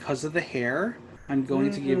 because of the hair, I'm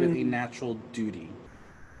going to give it a mm, natural duty.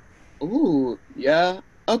 ooh, yeah.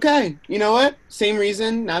 Okay, you know what? Same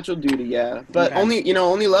reason, natural duty, yeah. But Okay. only,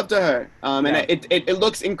 only love to her. And Yeah, it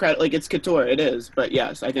looks incredible, like it's couture. It is, but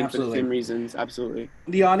yes, I think for the absolutely. same reasons, absolutely.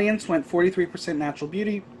 The audience went 43% natural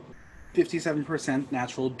beauty, 57%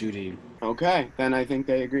 natural duty. Okay, then I think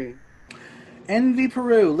they agree. Envy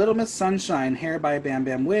Peru, Little Miss Sunshine, hair by Bam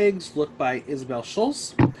Bam Wigs, look by Isabel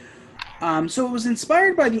Schultz. So it was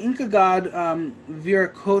inspired by the Inca god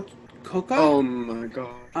Viracocha, Oh my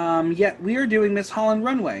god. yet we are doing Miss Holland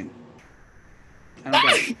Runway. I don't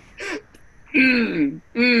get it.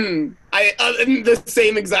 I the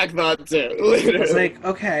same exact thought too, I was literally. like,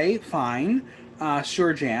 okay, fine,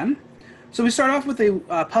 sure, Jan. So we start off with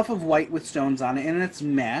a puff of white with stones on it, and it's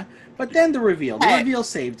meh. But then the reveal. The Hey, reveal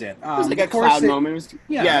saved it. it was like The a cloud corset, moment. It was,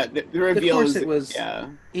 yeah, yeah, the the reveal is corset was yeah.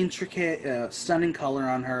 intricate, stunning color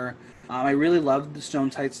on her. I really loved the stone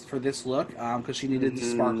tights for this look because she needed to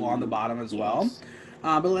sparkle on the bottom as well. Yes.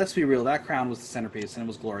 But let's be real, that crown was the centerpiece, and it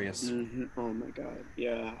was glorious. Oh my god.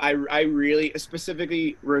 Yeah. I really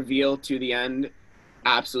specifically reveal to the end.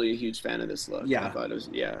 Absolutely a huge fan of this look. I Yeah, thought it was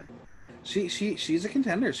yeah. she's a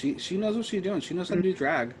contender. She knows what she's doing. She knows how to do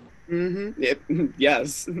drag. Yep.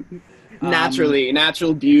 Yes. Um, Naturally,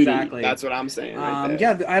 natural beauty. exactly. That's what I'm saying right there.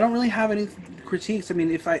 Yeah, I don't really have any critiques. I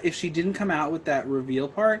mean, if she didn't come out with that reveal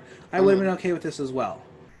part, I would have Uh-huh. been okay with this as well.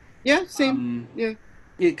 Yeah. Same. Um, Yeah.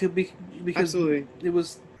 it could be because Absolutely. it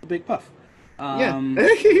was a big puff. Yeah.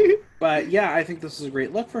 But yeah, I think this is a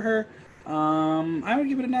great look for her. I would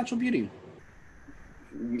give it a natural beauty.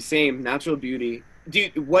 Same. Natural beauty. Do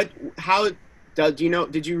you, what? How? Do you know?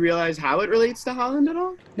 Did you realize how it relates to Holland at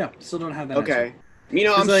all? No, still don't have that answer. Okay. You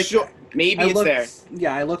know, 'Cause, I'm like, sure. Maybe I it's looked, there.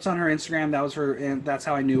 yeah, I looked on her Instagram. That was her, and that's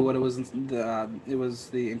how I knew what it was. It was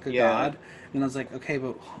the Inca Yeah. god, and I was like, okay,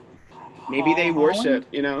 but Maybe they Holland? worship.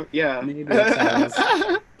 Yeah. Maybe that's how it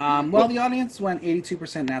is. Well, the audience went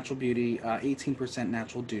 82% natural beauty, 18%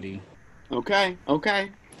 natural duty. Okay. Okay.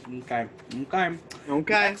 Okay, okay.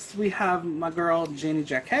 Okay. Next, we have my girl Janie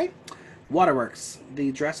Jacquet. Waterworks.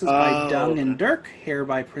 The dress is by Oh. Dung and Dirk, hair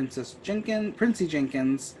by Princey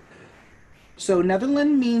Jenkins. So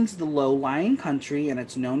Netherlands means the low-lying country, and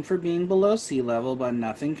it's known for being below sea level, but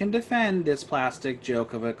nothing can defend this plastic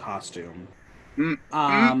joke of a costume. Mm, mm,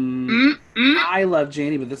 Um, mm, mm. I love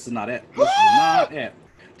Janie, but this is not it. This is not it.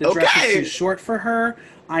 The dress is too Okay. short for her.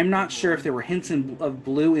 I'm not sure if there were hints of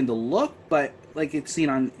blue in the look, but like it's seen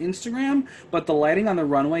on Instagram. But the lighting on the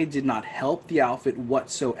runway did not help the outfit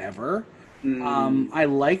whatsoever. Mm. I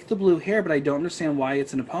like the blue hair, but I don't understand why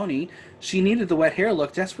it's in a pony. She needed the wet hair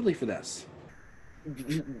look desperately for this.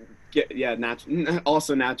 Yeah.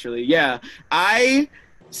 Also naturally. Yeah. I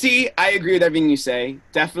See, I agree with everything you say.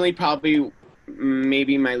 Definitely, probably,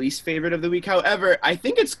 maybe my least favorite of the week. However, I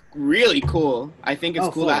think it's really cool. I think it's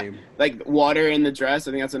Oh, cool that fully. like water in the dress.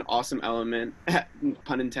 I think that's an awesome element,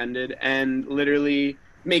 pun intended, and literally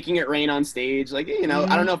making it rain on stage. Like I don't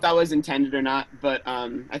Hmm. know if that was intended or not, but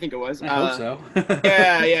I think it was. I hope so.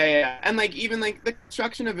 Yeah. And like even like the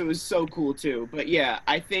construction of it was so cool too. But yeah,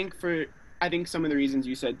 I think some of the reasons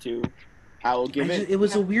you said too, I will give it. It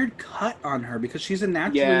was a Yeah. weird cut on her because she's a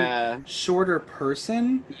naturally Yeah. shorter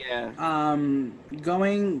person. Yeah.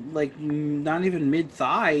 Going like not even mid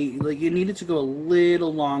thigh, like it needed to go a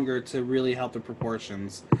little longer to really help the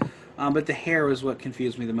proportions. But the hair was what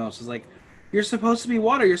confused me the most. It's like, you're supposed to be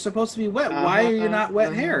water, you're supposed to be wet. Why Uh-huh. are you not wet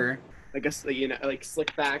Uh-huh. hair? Like a like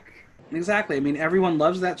slick back. Exactly. I mean, everyone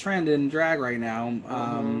loves that trend in drag right now.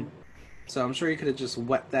 Uh-huh. So I'm sure you could have just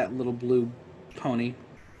wet that little blue pony.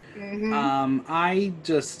 Mhm. I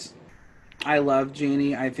just I love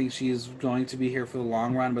Janie. I think she's going to be here for the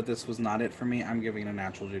long run, but this was not it for me. I'm giving it a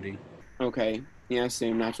natural duty. Okay. Yeah,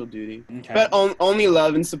 same natural duty. Okay, But only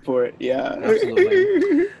love and support. Yeah.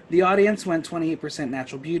 absolutely. The audience went 28%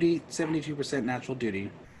 natural beauty, 72% natural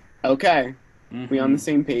duty. Okay. We on the Hmm.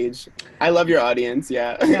 same page. I love your audience.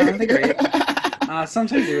 Yeah. Yeah, they're great.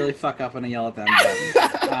 Sometimes they really fuck up when I yell at them,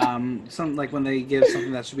 but some like when they give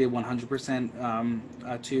something that should be a 100%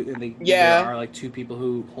 two, and there Yeah. are like two people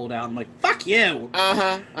who hold out and like fuck you.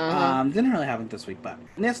 Uh-huh. Uh-huh. Didn't really happen this week, but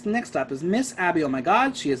next up is Miss Abby. Oh my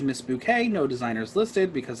God, she is Miss Bouquet. No designers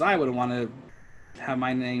listed because I wouldn't want to have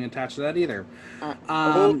my name attached to that either. Uh,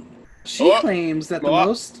 oh. Um, she Oh. claims that the Oh.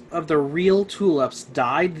 most of the real tulips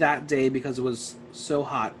died that day because it was so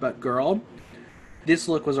hot. But girl, this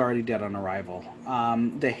look was already dead on arrival.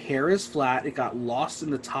 The hair is flat. It got lost in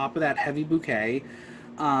the top of that heavy bouquet.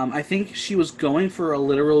 I think she was going for a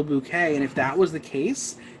literal bouquet, and if that was the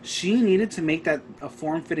case, she needed to make that a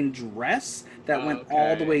form-fitting dress that went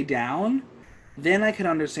all the Okay. way down. Then I could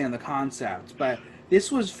understand the concept. But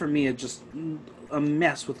this was for me just a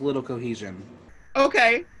mess with little cohesion.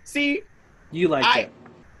 Okay. See, You liked I it,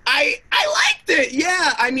 I liked it.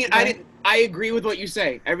 Yeah. I mean, I okay? didn't. I agree with what you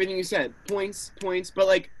say. Everything you said. Points. But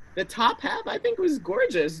like the top half, I think was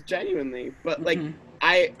gorgeous, genuinely. But like, Hmm.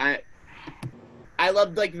 I I I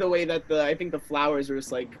loved like the way that I think the flowers were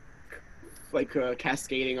just like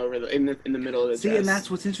cascading over in the middle of the See, and dress.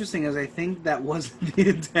 that's what's interesting is I think that wasn't the Oh,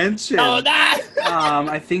 intention. that.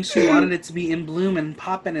 I think she wanted it to be in bloom and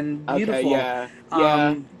popping and Okay. beautiful. Yeah.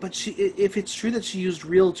 Yeah. But if it's true that she used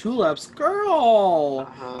real tulips, girl, of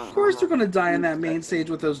Uh-huh. course they're Uh-huh. gonna die on that main Exactly. stage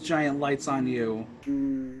with those giant lights on you.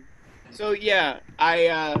 Mm. So yeah, I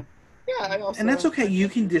And that's also okay. I You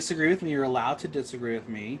can definitely. disagree with me. You're allowed to disagree with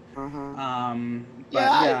me. Uh-huh. Yeah,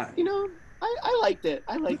 But yeah, I liked it.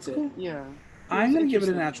 I liked that's it. cool. Yeah. It I'm was gonna give it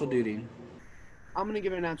a interesting. natural Cool. duty. I'm gonna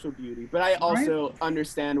give it a natural beauty, but I All right. also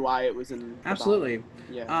understand why it was in the bottom. Absolutely.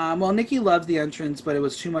 Yeah. Well, Nikki loved the entrance, but it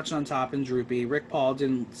was too much on top and droopy. Rick Paul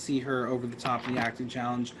didn't see her over the top in the acting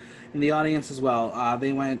challenge, and the audience as well.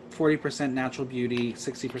 They went 40% natural beauty,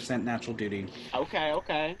 60% natural duty.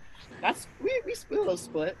 Okay. That's we split a little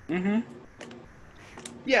split. Mm-hmm.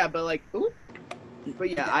 Yeah, but like, ooh. But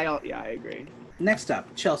yeah, I agree. Next up,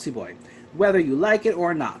 Chelsea Boy. Whether you like it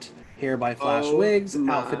or not, hair by Flash Oh Wigs,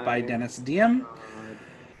 outfit by my Dennis Diem. god.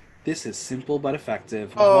 This is simple but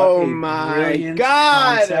effective. What Oh a my brilliant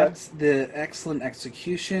god. concept. The excellent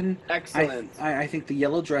execution. Excellent. I think the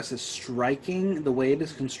yellow dress is striking. The way it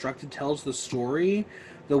is constructed tells the story.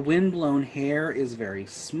 The windblown hair is very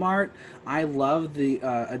smart. I love the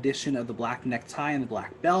addition of the black necktie and the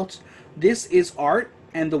black belt. This is art,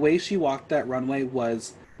 and the way she walked that runway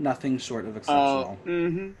was nothing short of Oh,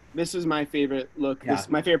 exceptional. this was my favorite look. Yeah. This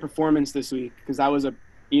my favorite performance this week because I was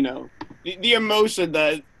the emotion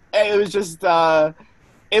that it was just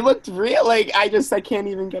it looked real. Like I can't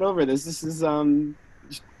even get over this. This is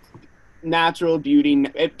natural beauty.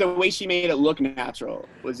 The way she made it look natural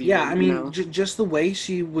was Yeah, even I mean, just the way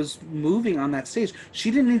she was moving on that stage,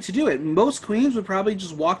 she didn't need to do it. Most queens would probably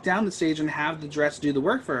just walk down the stage and have the dress do the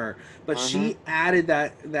work for her, but Uh-huh. she added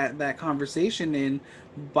that conversation in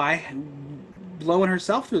by blowing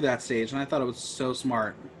herself through that stage, and I thought it was so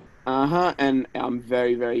smart. Uh-huh. And I'm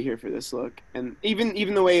very, very here for this look. And even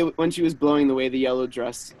the way when she was blowing the way the yellow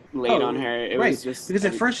dress laid on Oh, her, it right. was just Because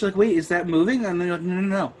at first you're like, wait, is that moving? And then you're like, no, no,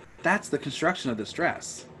 no. That's the construction of this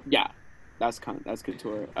dress. yeah, that's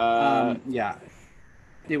couture. Yeah,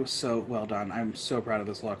 it was so well done. I'm so proud of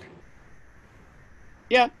this look.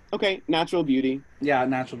 Yeah. Okay. Natural beauty. Yeah,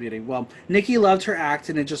 natural beauty. Well, Nikki loved her act,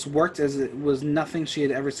 and it just worked as it was nothing she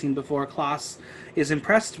had ever seen before. Klaus is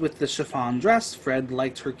impressed with the chiffon dress. Fred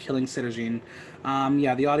liked her killing Cetirizine.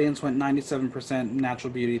 Yeah, the audience went 97%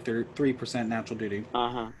 natural beauty, 3% natural duty.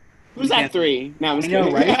 Uh-huh. Who's You that can't- three? No, I'm I just know,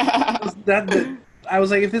 kidding. right? I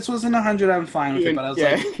was like, if this wasn't 100, I'm fine with it. But I was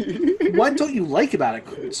Yeah. like, what don't you like about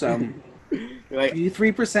it? So, Like, you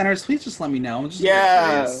 3%ers, please just let me know. I'm just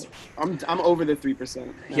yeah. curious. I'm over the 3%.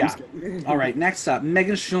 No, I'm Yeah. just kidding. All right, next up,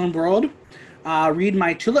 Megan Schoenbrod. Read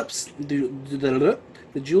My Tulips. The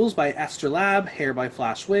Jewels by Esther Lab. Hair by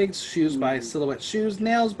Flash Wigs. Shoes by Silhouette Shoes.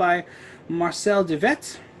 Nails by Marcel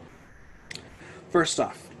Devet. First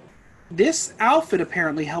off, this outfit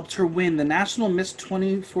apparently helped her win the National Miss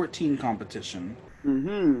 2014 competition.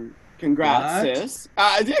 Mm-hmm. Congrats, What? sis.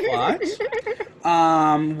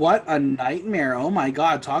 What a nightmare. Oh my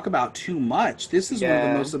god, talk about too much. This is one of the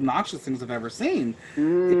Yeah. most obnoxious things I've ever seen.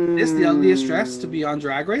 Is this the ugliest dress to be on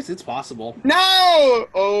Drag Race? It's possible. No!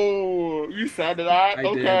 Oh, you said that? I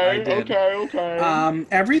did. Okay.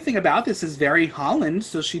 Everything about this is very Holland,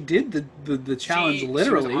 so she did the challenge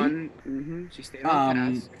literally. She stayed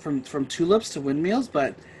on task. From tulips to windmills,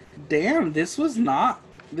 but damn, this was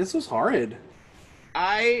horrid.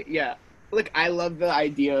 Look, I love the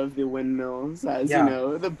idea of the windmills, as Yeah. you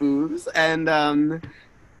know, the boobs, and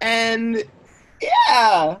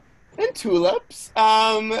yeah, and tulips.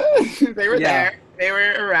 They were Yeah. there. They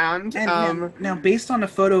were around. And now, based on a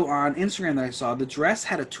photo on Instagram that I saw, the dress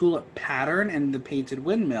had a tulip pattern and the painted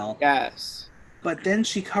windmill. Yes. But then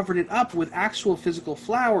she covered it up with actual physical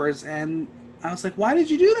flowers, and I was like, why did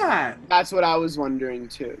you do that? That's what I was wondering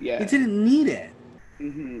too. Yeah. You didn't need it.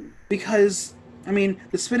 Mm-hmm. Because, I mean,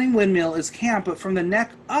 the spinning windmill is camp, but from the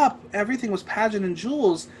neck up, everything was pageant and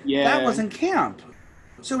jewels. Yeah. That wasn't camp.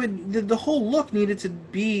 So the whole look needed to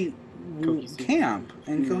be Cohesive. camp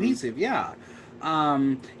and cohesive, yeah.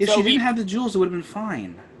 If So she didn't have the jewels, it would have been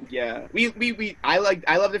fine. Yeah. I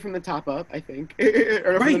loved it from the top up, I think. Or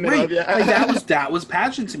from the Right, middle right. up, yeah. Like that was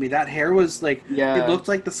pageant to me. That hair was like Yeah. it looked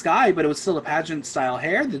like the sky, but it was still a pageant style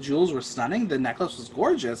hair. The jewels were stunning. The necklace was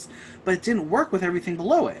gorgeous, but it didn't work with everything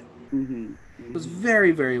below it. Mm-hmm. It was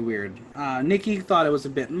very, very weird. Nikki thought it was a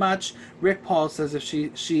bit much. Rick Paul says if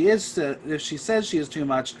she says she is too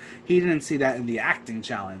much, he didn't see that in the acting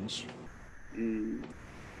challenge. Mm.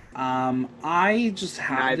 I just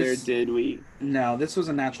have Neither this. did we. No, this was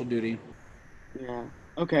a natural duty. Yeah.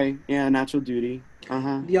 Okay. Yeah. Natural duty.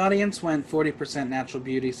 Uh-huh. The audience went 40% natural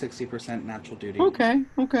beauty, 60% natural duty. Okay.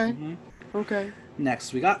 Mhm. Okay.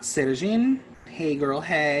 Next, we got Cetirizine. Hey girl,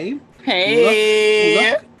 hey.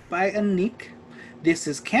 Hey. Look by Anik. This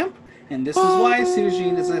is camp, and this is why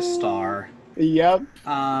Cetirizine is a star. Yep.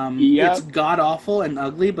 Yep. It's god awful and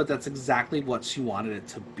ugly, but that's exactly what she wanted it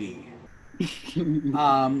to be.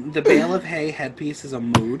 The bale of hay headpiece is a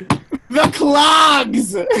mood. The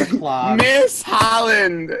clogs. The clogs. Miss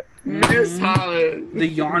Holland. Miss Holland. The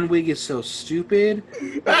yarn wig is so stupid.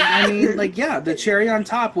 But, I mean, like, yeah, the cherry on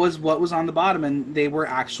top was what was on the bottom, and they were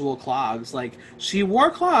actual clogs. Like, she wore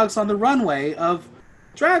clogs on the runway of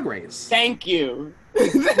Drag Race. Thank you.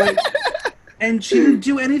 Like, and she didn't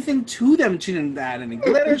do anything to them. She didn't add any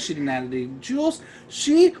glitter. She didn't add any jewels.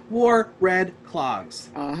 She wore red clogs.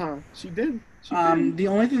 Uh-huh. She did. She did. The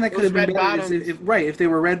only thing that could Those have been red better is if they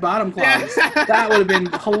were red bottom clogs, Yeah. that would have been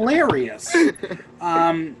hilarious.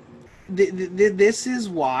 This is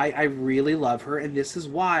why I really love her, and this is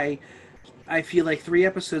why I feel like 3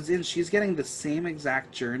 episodes in, she's getting the same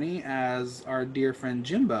exact journey as our dear friend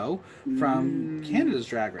Jimbo from Canada's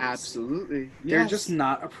Drag Race. Absolutely. They're Yes. just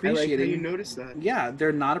not I like appreciating. how you noticed that. Yeah,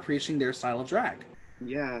 they're not appreciating their style of drag.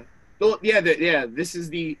 Yeah. Well, yeah. This is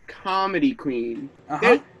the comedy queen.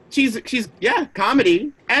 Uh-huh. She's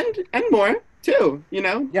comedy and more too. You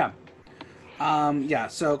know. Yeah.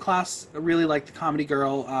 So Klaus really liked the comedy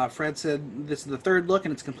girl. Fred said this is the 3rd look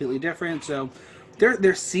and it's completely different. So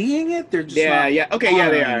they're seeing it. They're just not Okay. Yeah,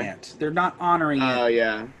 they honoring are. it. They're not honoring Oh it.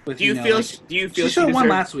 yeah. With, Do you know, feel? like- Do you feel she showed one deserved-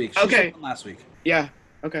 last week? She Okay. showed one last week. Yeah.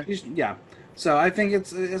 Okay. Yeah. So I think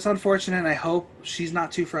it's unfortunate. And I hope she's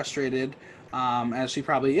not too frustrated, as she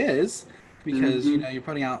probably is, because you know you're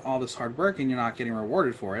putting out all this hard work and you're not getting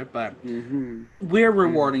rewarded for it. But we're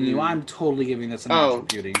rewarding you. I'm totally giving this a natural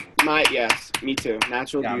beauty. Yes, me too.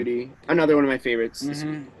 Natural Yeah. beauty. Another one of my favorites.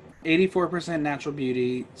 84% natural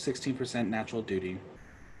beauty, 16% natural duty.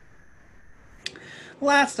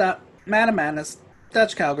 Last up, Madam Madness,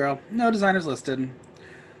 Dutch Cowgirl. No designers listed.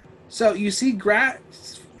 So you see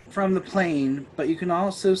grass from the plane, but you can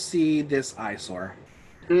also see this eyesore.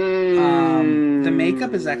 The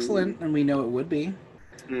makeup is excellent, and we know it would be.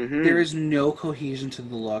 Mm-hmm. There is no cohesion to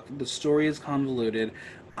the look. The story is convoluted.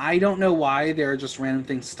 I don't know why there are just random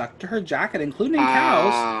things stuck to her jacket, including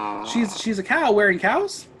cows. She's a cow wearing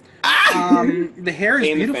cows. The hair is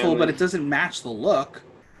Stay in the beautiful, but family. it doesn't match the look.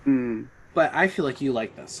 Mm. But I feel like you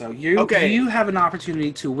like this, so Okay. you have an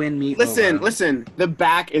opportunity to win me Listen, over. listen. The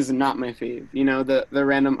back is not my fave. You know, the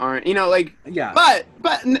random aren't. You know, like. Yeah.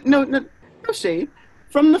 No shade.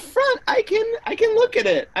 From the front, I can look at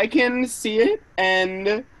it. I can see it,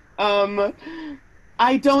 and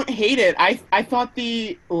I don't hate it. I thought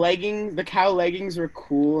the cow leggings were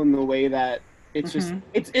cool in the way that it's just Mhm.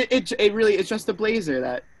 it really it's just a blazer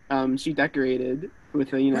that she decorated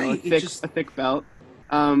with a Right, a thick belt.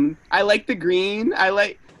 I like the green. I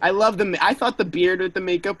love I thought the beard with the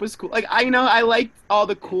makeup was cool. Like I liked all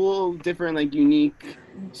the cool different like unique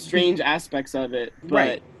strange aspects of it. But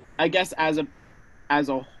Right. I guess as a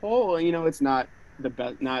whole, it's not the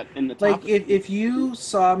best, not in the Like top. if you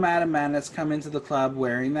saw Madame Madness come into the club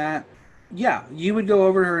wearing that, yeah, you would go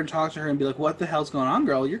over to her and talk to her and be like, "What the hell's going on,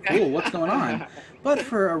 girl? You're cool. What's going on?" But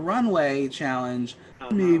for a runway challenge,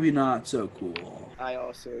 maybe not so cool. I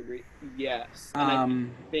also agree. Yes.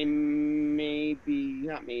 They made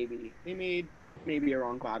maybe a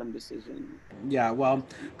wrong bottom decision. Yeah, well,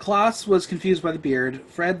 Klaus was confused by the beard.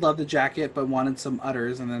 Fred loved the jacket but wanted some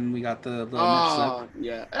udders, and then we got the little mix-up.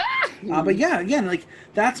 Yeah. But yeah, again, like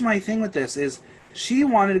that's my thing with this is she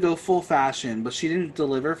wanted to go full fashion, but she didn't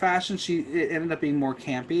deliver fashion. It ended up being more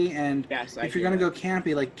campy. And Yes, if you're gonna go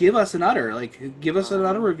campy, like give us an udder, like give us an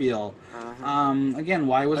udder reveal. Again,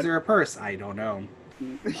 why was there a purse? I don't know.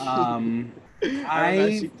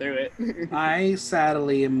 I threw it. I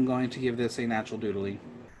sadly am going to give this a natural doodly.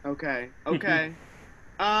 Okay. I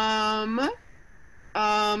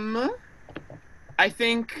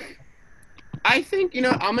think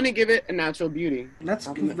I'm gonna give it a natural beauty. That's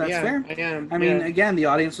Yeah, fair. I am. I mean, Yeah. again, the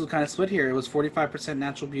audience was kind of split here. It was 45%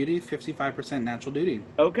 natural beauty, 55% natural duty.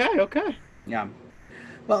 Okay. Yeah.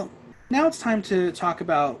 Well, now it's time to talk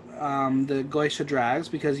about the Goisha drags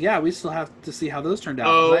because we still have to see how those turned out.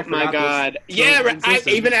 'Cause I Oh my forgot god! those Yeah,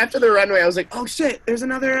 existed. even after the runway, I was like, "Oh shit! There's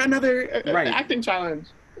another Right. acting challenge."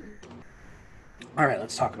 All right,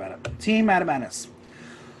 let's talk about it. Team Madame Annis.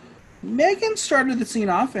 Megan started the scene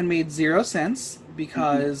off and made 0 sense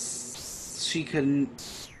because she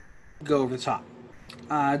couldn't go over the top.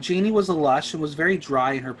 Janie was a lush and was very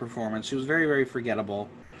dry in her performance. She was very, very forgettable.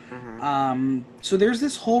 So there's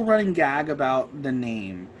this whole running gag about the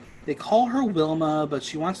name. They call her Wilma, but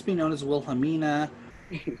she wants to be known as Wilhelmina.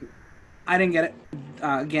 I didn't get it.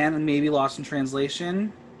 Again, maybe lost in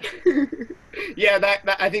translation. Yeah, that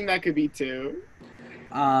I think that could be too.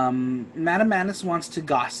 Madame Madness wants to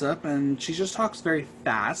gossip, and she just talks very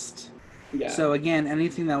fast. Yeah. So again,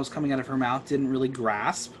 anything that was coming out of her mouth didn't really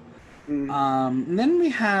grasp. And then we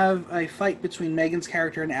have a fight between Megan's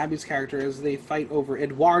character and Abby's character as they fight over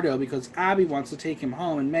Eduardo because Abby wants to take him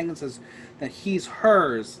home, and Megan says that he's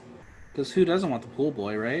hers. Because who doesn't want the pool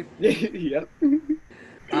boy, right? Yep.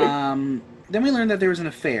 Then we learn that there was an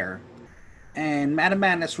affair, and Madame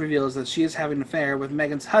Madness reveals that she is having an affair with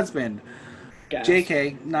Megan's husband. Gas.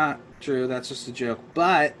 JK, not true, that's just a joke.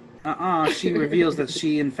 But, she reveals that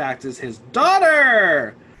she, in fact, is his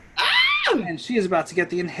daughter! And she is about to get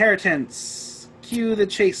the inheritance. Cue the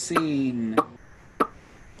chase scene.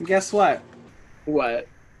 And guess what? What?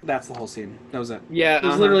 That's the whole scene. That was it. Yeah. It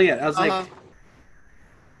was literally it. I was like,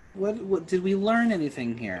 what did we learn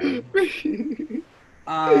anything here?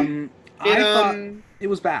 I thought it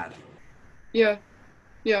was bad. Yeah.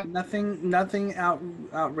 Nothing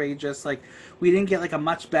outrageous. Like we didn't get like a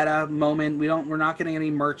much better moment. We're not getting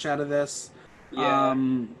any merch out of this. Yeah.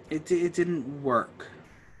 It didn't work.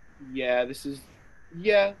 Yeah. This is.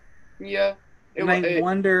 Yeah. I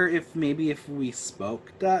wonder if maybe if we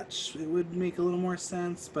spoke Dutch, it would make a little more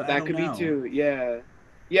sense. But I that don't could know. be too. Yeah.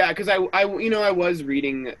 Yeah, because I was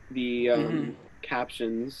reading the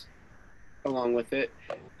captions along with it.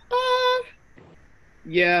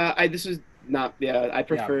 This is not. Yeah, I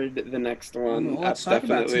preferred the next one. Well, let's talk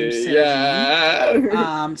about Team Definitely. Sarah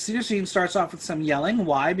Yeah. Cedar Jean starts off with some yelling.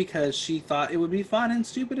 Why? Because she thought it would be fun and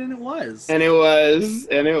stupid, and it was. And it was.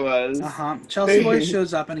 Chelsea Boy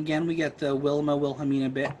shows up, and again we get the Wilhelmina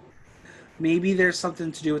bit. Maybe there's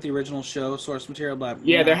something to do with the original show source material, but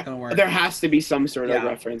Yeah, not gonna work. there has to be some sort of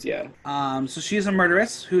reference. Yeah. So she's a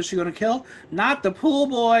murderess. Who's she going to kill? Not the pool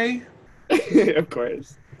boy. Of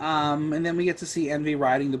course. And then we get to see Envy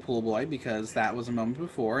riding the pool boy because that was a moment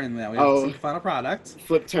before, and now we have to see the final product.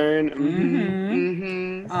 Flip turn.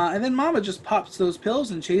 And then Mama just pops those pills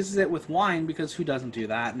and chases it with wine because who doesn't do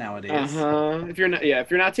that nowadays? If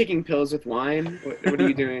you're not taking pills with wine, what are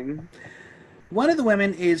you doing? One of the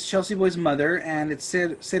women is Chelsea Boy's mother, and it's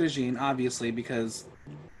Cetagine, obviously, because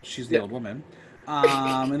she's the Yeah. old woman.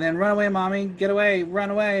 And then run away, mommy, get away, run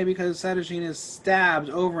away, because Cetagine is stabbed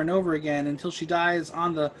over and over again until she dies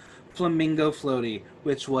on the flamingo floaty,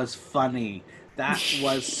 which was funny. That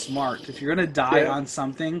was smart. If you're gonna die Yeah. on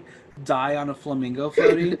something, die on a flamingo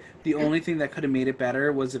floaty. The only thing that could have made it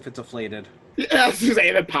better was if it's inflated. Yeah, I was gonna say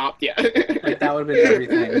it popped, yeah. Like, that would have been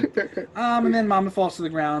everything. And then Mama falls to the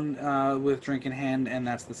ground with drink in hand, and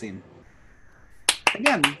that's the scene.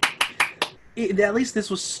 Again, at least this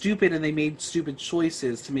was stupid, and they made stupid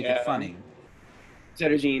choices to make it funny.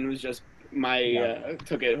 Cetagine was just Yeah.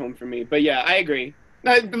 took it home for me. But yeah, I agree.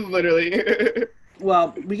 Literally.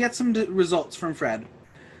 Well, we get some results from Fred.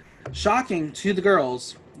 Shocking to the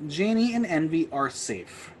girls, Janie and Envy are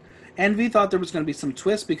safe. Envy thought there was going to be some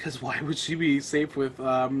twist because why would she be safe with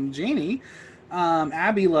Janie?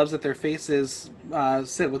 Abby loves that their faces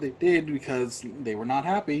said what they did because they were not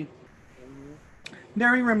happy.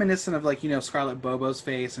 Very reminiscent of, like, Scarlett Bobo's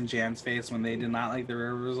face and Jan's face when they did not like the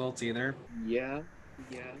results either. Yeah.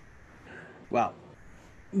 Well,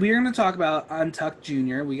 we're going to talk about Untucked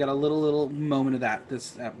Jr. We got a little moment of that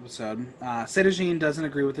this episode. Cetagine doesn't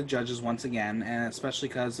agree with the judges once again, and especially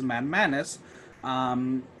because of Madam Madness.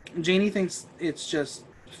 Janie thinks it's just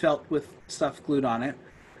felt with stuff glued on it,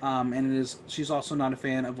 and she's also not a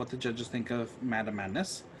fan of what the judges think of Madam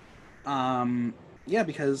Madness.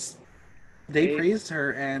 Because they praised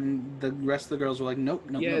her, and the rest of the girls were like, nope.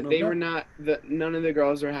 Yeah, they were not. None of the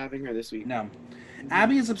girls were having her this week. No.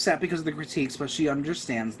 Abby is upset because of the critiques, but she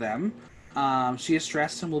understands them. She is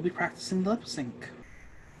stressed and will be practicing lip sync.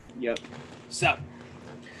 Yep. So,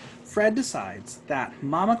 Fred decides that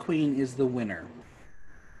Mama Queen is the winner.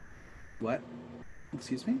 What?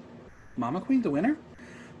 Excuse me? Mama Queen the winner?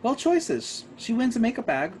 Well, choices. She wins a makeup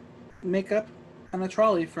and a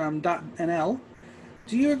trolley from .nl.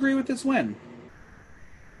 Do you agree with this win?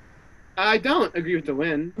 I don't agree with the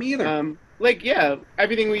win. Me either.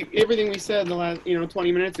 Everything we said in the last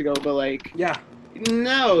 20 minutes ago, but like, Yeah.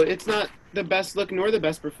 no, it's not the best look nor the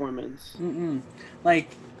best performance. Like,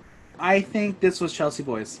 I think this was Chelsea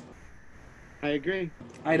Boys. I agree.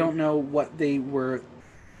 I don't know what they were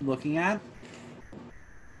looking at,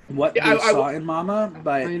 what they saw in Mama,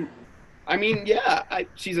 but I mean, yeah,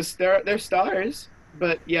 she's a star. They're stars,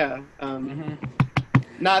 but yeah,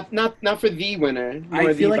 not for the winner.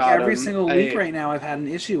 I feel like every single week right now I've had an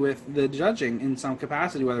issue with the judging in some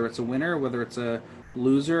capacity, whether it's a winner, whether it's a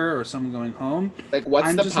loser, or someone going home. Like, what's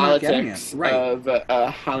I'm the just not getting politics it. Right.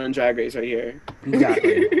 of Holland Drag Race right here?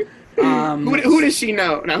 Exactly. Who does she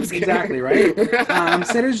know? No, I was kidding. Exactly, right?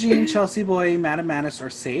 Cetagine, Chelsea Boy, Madam Madness are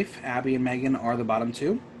safe. Abby and Megan are the bottom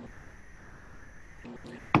two.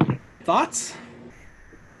 Thoughts?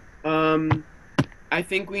 I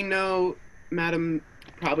think we know Madam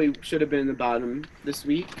probably should have been in the bottom this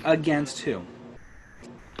week. Against who?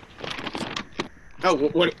 Oh,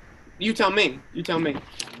 what? You tell me. You tell me.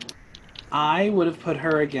 I would have put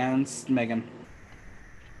her against Megan.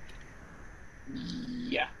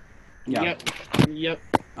 Yeah. Yeah. Yep.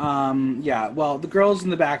 Well, the girls in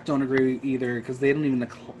the back don't agree either because they don't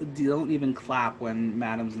even clap when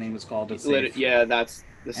Madam's name is called as safe. Yeah, that's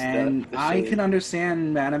and I can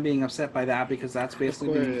understand Madam being upset by that because that's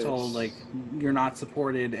basically being told, like, you're not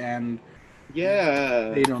supported, and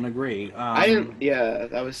they don't agree. I didn't. Yeah,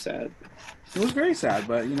 that was sad. It was very sad,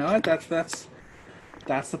 but you know what? That's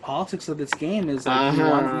the politics of this game. Is like you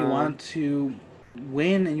want to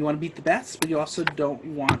win and you want to beat the best, but you also don't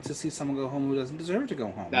want to see someone go home who doesn't deserve to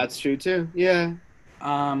go home. That's true too. Yeah.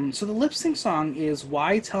 So the lip sync song is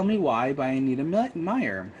 "Why Tell Me Why" by Anita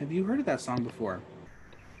Meyer. Have you heard of that song before?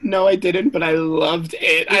 No, I didn't, but I loved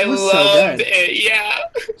it. It was so good. It. Yeah.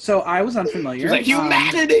 So I was unfamiliar. It was like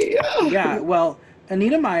humanity. Yeah. Well,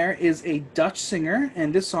 Anita Meyer is a Dutch singer,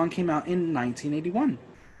 and this song came out in 1981.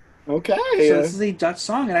 Okay. So this is a Dutch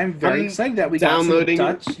song, and I'm very excited that we got some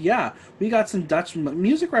Dutch. Yeah, we got some Dutch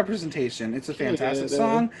music representation. It's a fantastic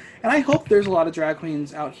song, and I hope there's a lot of drag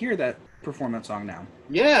queens out here that perform that song now.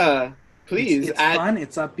 Yeah, please. It's fun.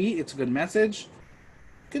 It's upbeat. It's a good message.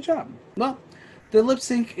 Good job. Well, the lip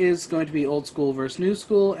sync is going to be old school versus new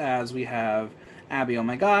school, as we have Abby Oh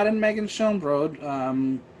My God and Megan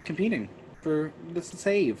Schoenbrod competing for the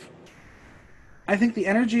save. I think the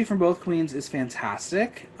energy from both queens is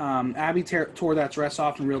fantastic. Abby tore that dress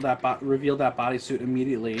off and revealed that bodysuit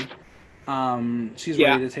immediately. She's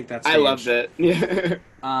ready to take that stage. I loved it.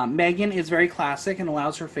 Megan is very classic and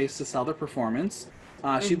allows her face to sell the performance.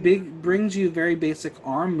 She brings you very basic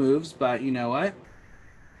arm moves, but you know what?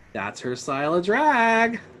 That's her style of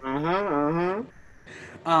drag.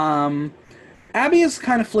 Abby is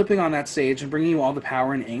kind of flipping on that stage and bringing you all the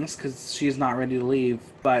power and angst because she's not ready to leave.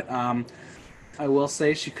 But I will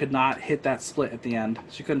say she could not hit that split at the end.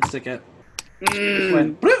 She couldn't stick it. Just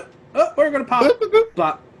went, "Bloop! Oh, we're gonna pop, Boop, boop, boop.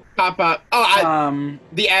 but Pop up. Oh, um,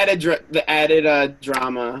 the added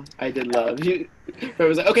drama I did love. It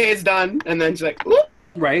was like, okay, it's done, and then she's like, whoop,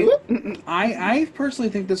 right. whoop. I personally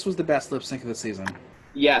think this was the best lip sync of the season,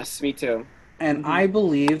 Yes, me too. and I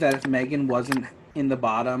believe that if Megan wasn't in the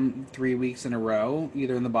bottom 3 weeks in a row,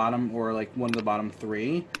 either in the bottom or like one of the bottom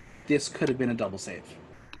three, this could have been a double save.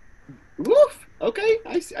 Woof. Okay,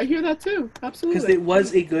 I hear that too. Absolutely. Because it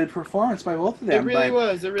was a good performance by both of them. It really but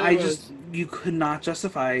was. It really was. you could not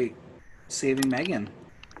justify saving Megan.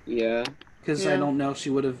 Yeah. Because Yeah. I don't know if she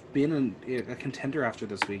would have been a contender after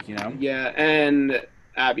this week, you know? Yeah, and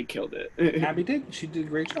Abby killed it. Abby did. She did a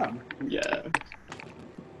great job. Yeah.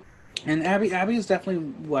 And Abby is definitely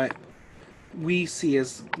what we see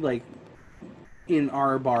as, like, in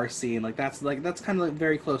our bar scene. That's kind of like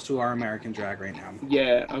very close to our American drag right now.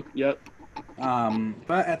 Yeah. Yep.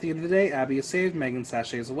 But at the end of the day, Abby is saved, Megan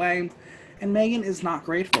sachets away, and Megan is not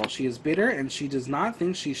grateful. She is bitter, and she does not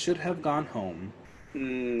think she should have gone home.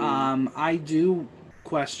 I do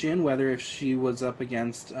question whether if she was up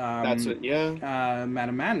against That's it. Yeah.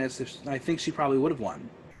 Madam Madness, I think she probably would have won.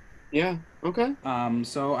 Yeah. Okay.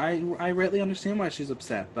 So I rightly understand why she's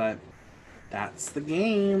upset, but that's the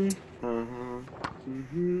game.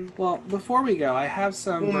 Well, before we go, I have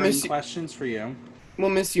some burning questions for you. We'll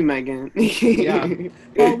miss you, Megan. Yeah.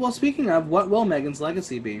 Well, speaking of, what will Megan's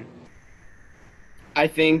legacy be? I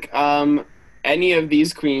think any of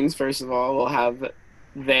these queens, first of all, will have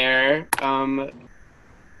their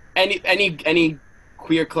any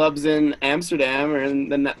queer clubs in Amsterdam or in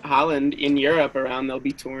the Holland, in Europe around. They'll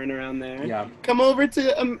be touring around there. Yeah. Come over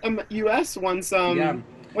to US once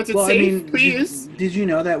once it's Well, safe, I mean, please. Did you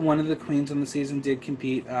know that one of the queens on the season did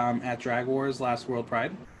compete at Drag Wars last World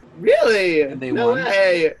Pride? Really? And they no won.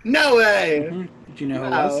 way! No way! Mm-hmm. Did you know who it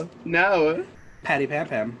was? No. Patty Pam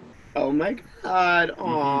Pam. Oh my God!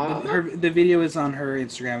 Aww. The video is on her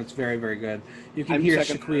Instagram. It's very, very good. You can hear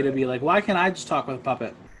Shaquita be like, "Why can't I just talk with a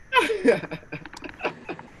puppet?"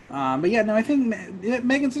 But yeah, no, I think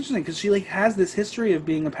Megan's interesting because she has this history of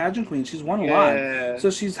being a pageant queen. She's won a lot,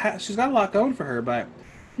 so she's got a lot going for her, but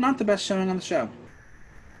not the best showing on the show.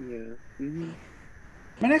 Yeah. Mm-hmm.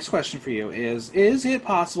 My next question for you is it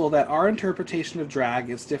possible that our interpretation of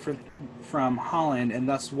drag is different from Holland, and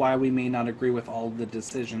thus why we may not agree with all the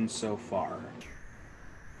decisions so far?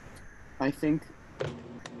 I think,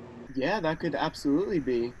 yeah, that could absolutely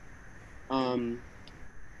be. I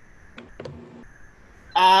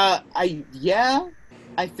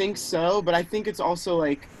think so, but I think it's also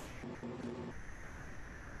like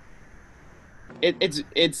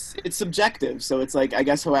it's subjective. So it's like, I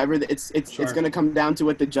guess, however, it's going to come down to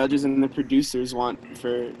what the judges and the producers want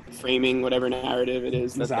for framing whatever narrative it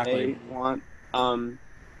is that they want.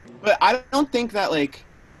 But I don't think that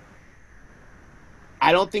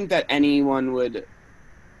anyone would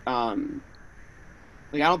I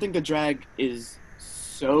don't think the drag is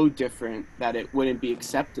so different that it wouldn't be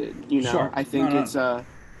accepted, you know. Sure. I think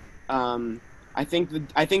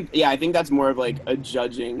I think that's more of like a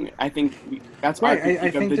judging. I think that's our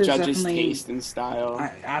critique of the judges' taste and style.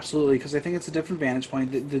 Absolutely, because I think it's a different vantage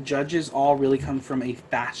point. The judges all really come from a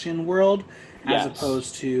fashion world as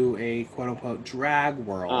opposed to a quote-unquote drag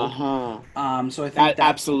world. So I think that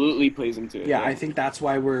absolutely plays into it. Yeah, I think that's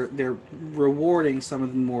why they're rewarding some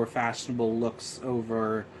of the more fashionable looks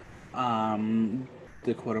over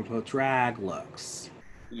the quote-unquote drag looks.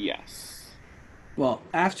 Yes. Well,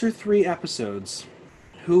 after 3 episodes,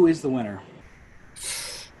 who is the winner?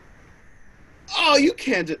 Oh, you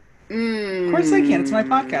can't. Of course I can. It's my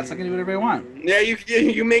podcast. I can do whatever I want. Yeah,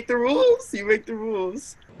 you make the rules. You make the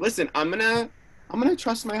rules. Listen, I'm gonna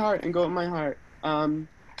trust my heart and go with my heart.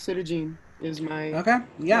 Sita Jean is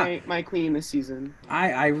my queen this season.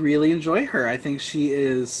 I really enjoy her. I think she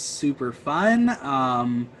is super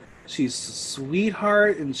fun. She's a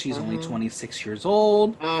sweetheart, and she's only 26 years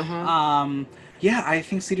old. Yeah, I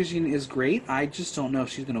think Sita Jean is great. I just don't know if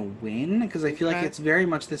she's gonna win because I feel like it's very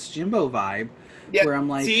much this Jimbo vibe. Yeah, where I'm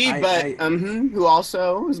like, who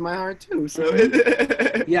also is my heart too. So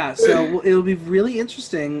yeah, so it'll be really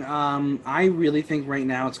interesting. I really think right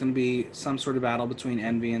now it's going to be some sort of battle between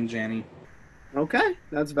Envy and Janny. Okay,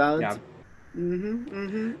 that's valid. Yeah.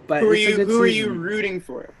 But who are you rooting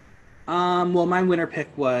for? Well, my winner pick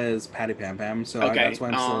was Patty Pam Pam, so that's why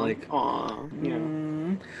I'm still like,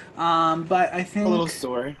 but I think a little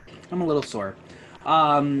sore. I'm a little sore.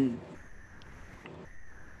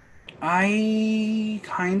 I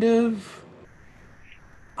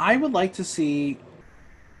I would like to see.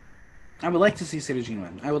 I would like to see Seta Jean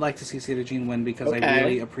win. I would like to see Seta Jean win because I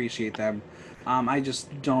really appreciate them. I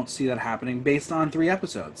just don't see that happening based on 3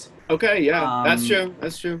 episodes. Okay, yeah, that's true.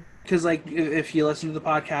 That's true. Because, like, if you listen to the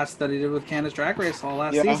podcast that I did with Candace Drag Race all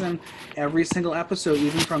last season, every single episode,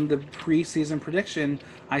 even from the pre-season prediction,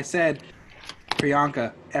 I said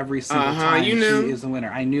Priyanka every single time she is the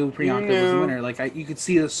winner. I knew Priyanka was the winner. Like, you could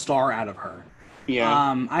see the star out of her.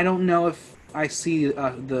 Yeah. I don't know if I see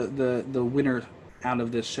the winner out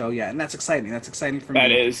of this show yet, and that's exciting. That's exciting for me.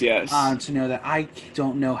 That is, yes. To know that I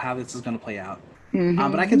don't know how this is going to play out.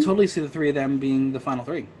 But I can totally see the 3 of them being the final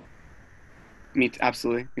 3.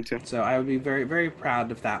 Absolutely. Me too. So I would be very, very proud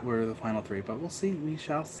if that were the final 3, but we'll see. We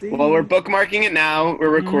shall see. Well, we're bookmarking it now. We're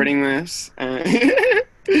recording this.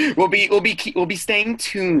 We'll be staying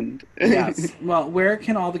tuned. Yes. Well, where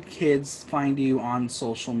can all the kids find you on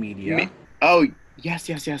social media? Yes,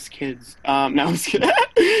 kids. No, I'm just kidding.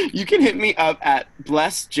 You can hit me up at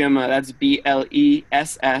BlessJimma. That's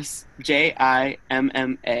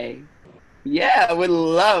BlessJimma. Yeah, I would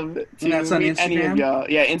love to that's on meet Instagram? any of y'all.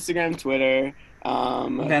 Yeah, Instagram, Twitter,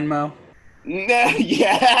 Venmo.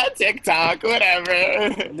 Yeah, TikTok, whatever.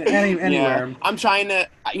 Anywhere. Yeah. I'm trying to.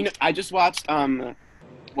 I just watched.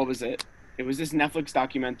 What was it? It was this Netflix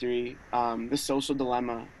documentary, The Social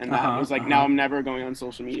Dilemma, and that was like, now I'm never going on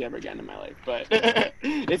social media ever again in my life. But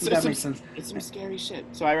it's some scary shit,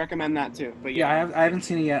 so I recommend that too. But yeah, I haven't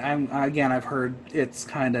seen it yet. I've heard it's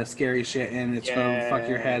kind of scary shit, and it's gonna fuck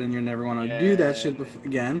your head, and you're never gonna do that shit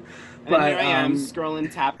again. But here I am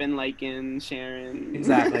scrolling, tapping, liking, sharing.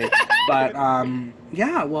 Exactly. But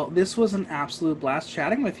yeah, well, this was an absolute blast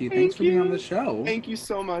chatting with you. Thanks for being on the show. Thank you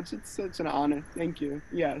so much. It's such an honor. Thank you.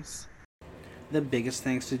 Yes. The biggest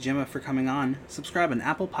thanks to Jimma for coming on. Subscribe on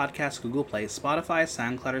Apple Podcasts, Google Play, Spotify,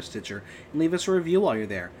 SoundCloud, or Stitcher, and leave us a review while you're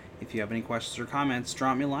there. If you have any questions or comments,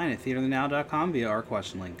 drop me a line at theaterthenow.com via our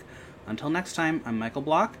question link. Until next time, I'm Michael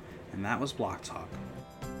Block, and that was Block Talk.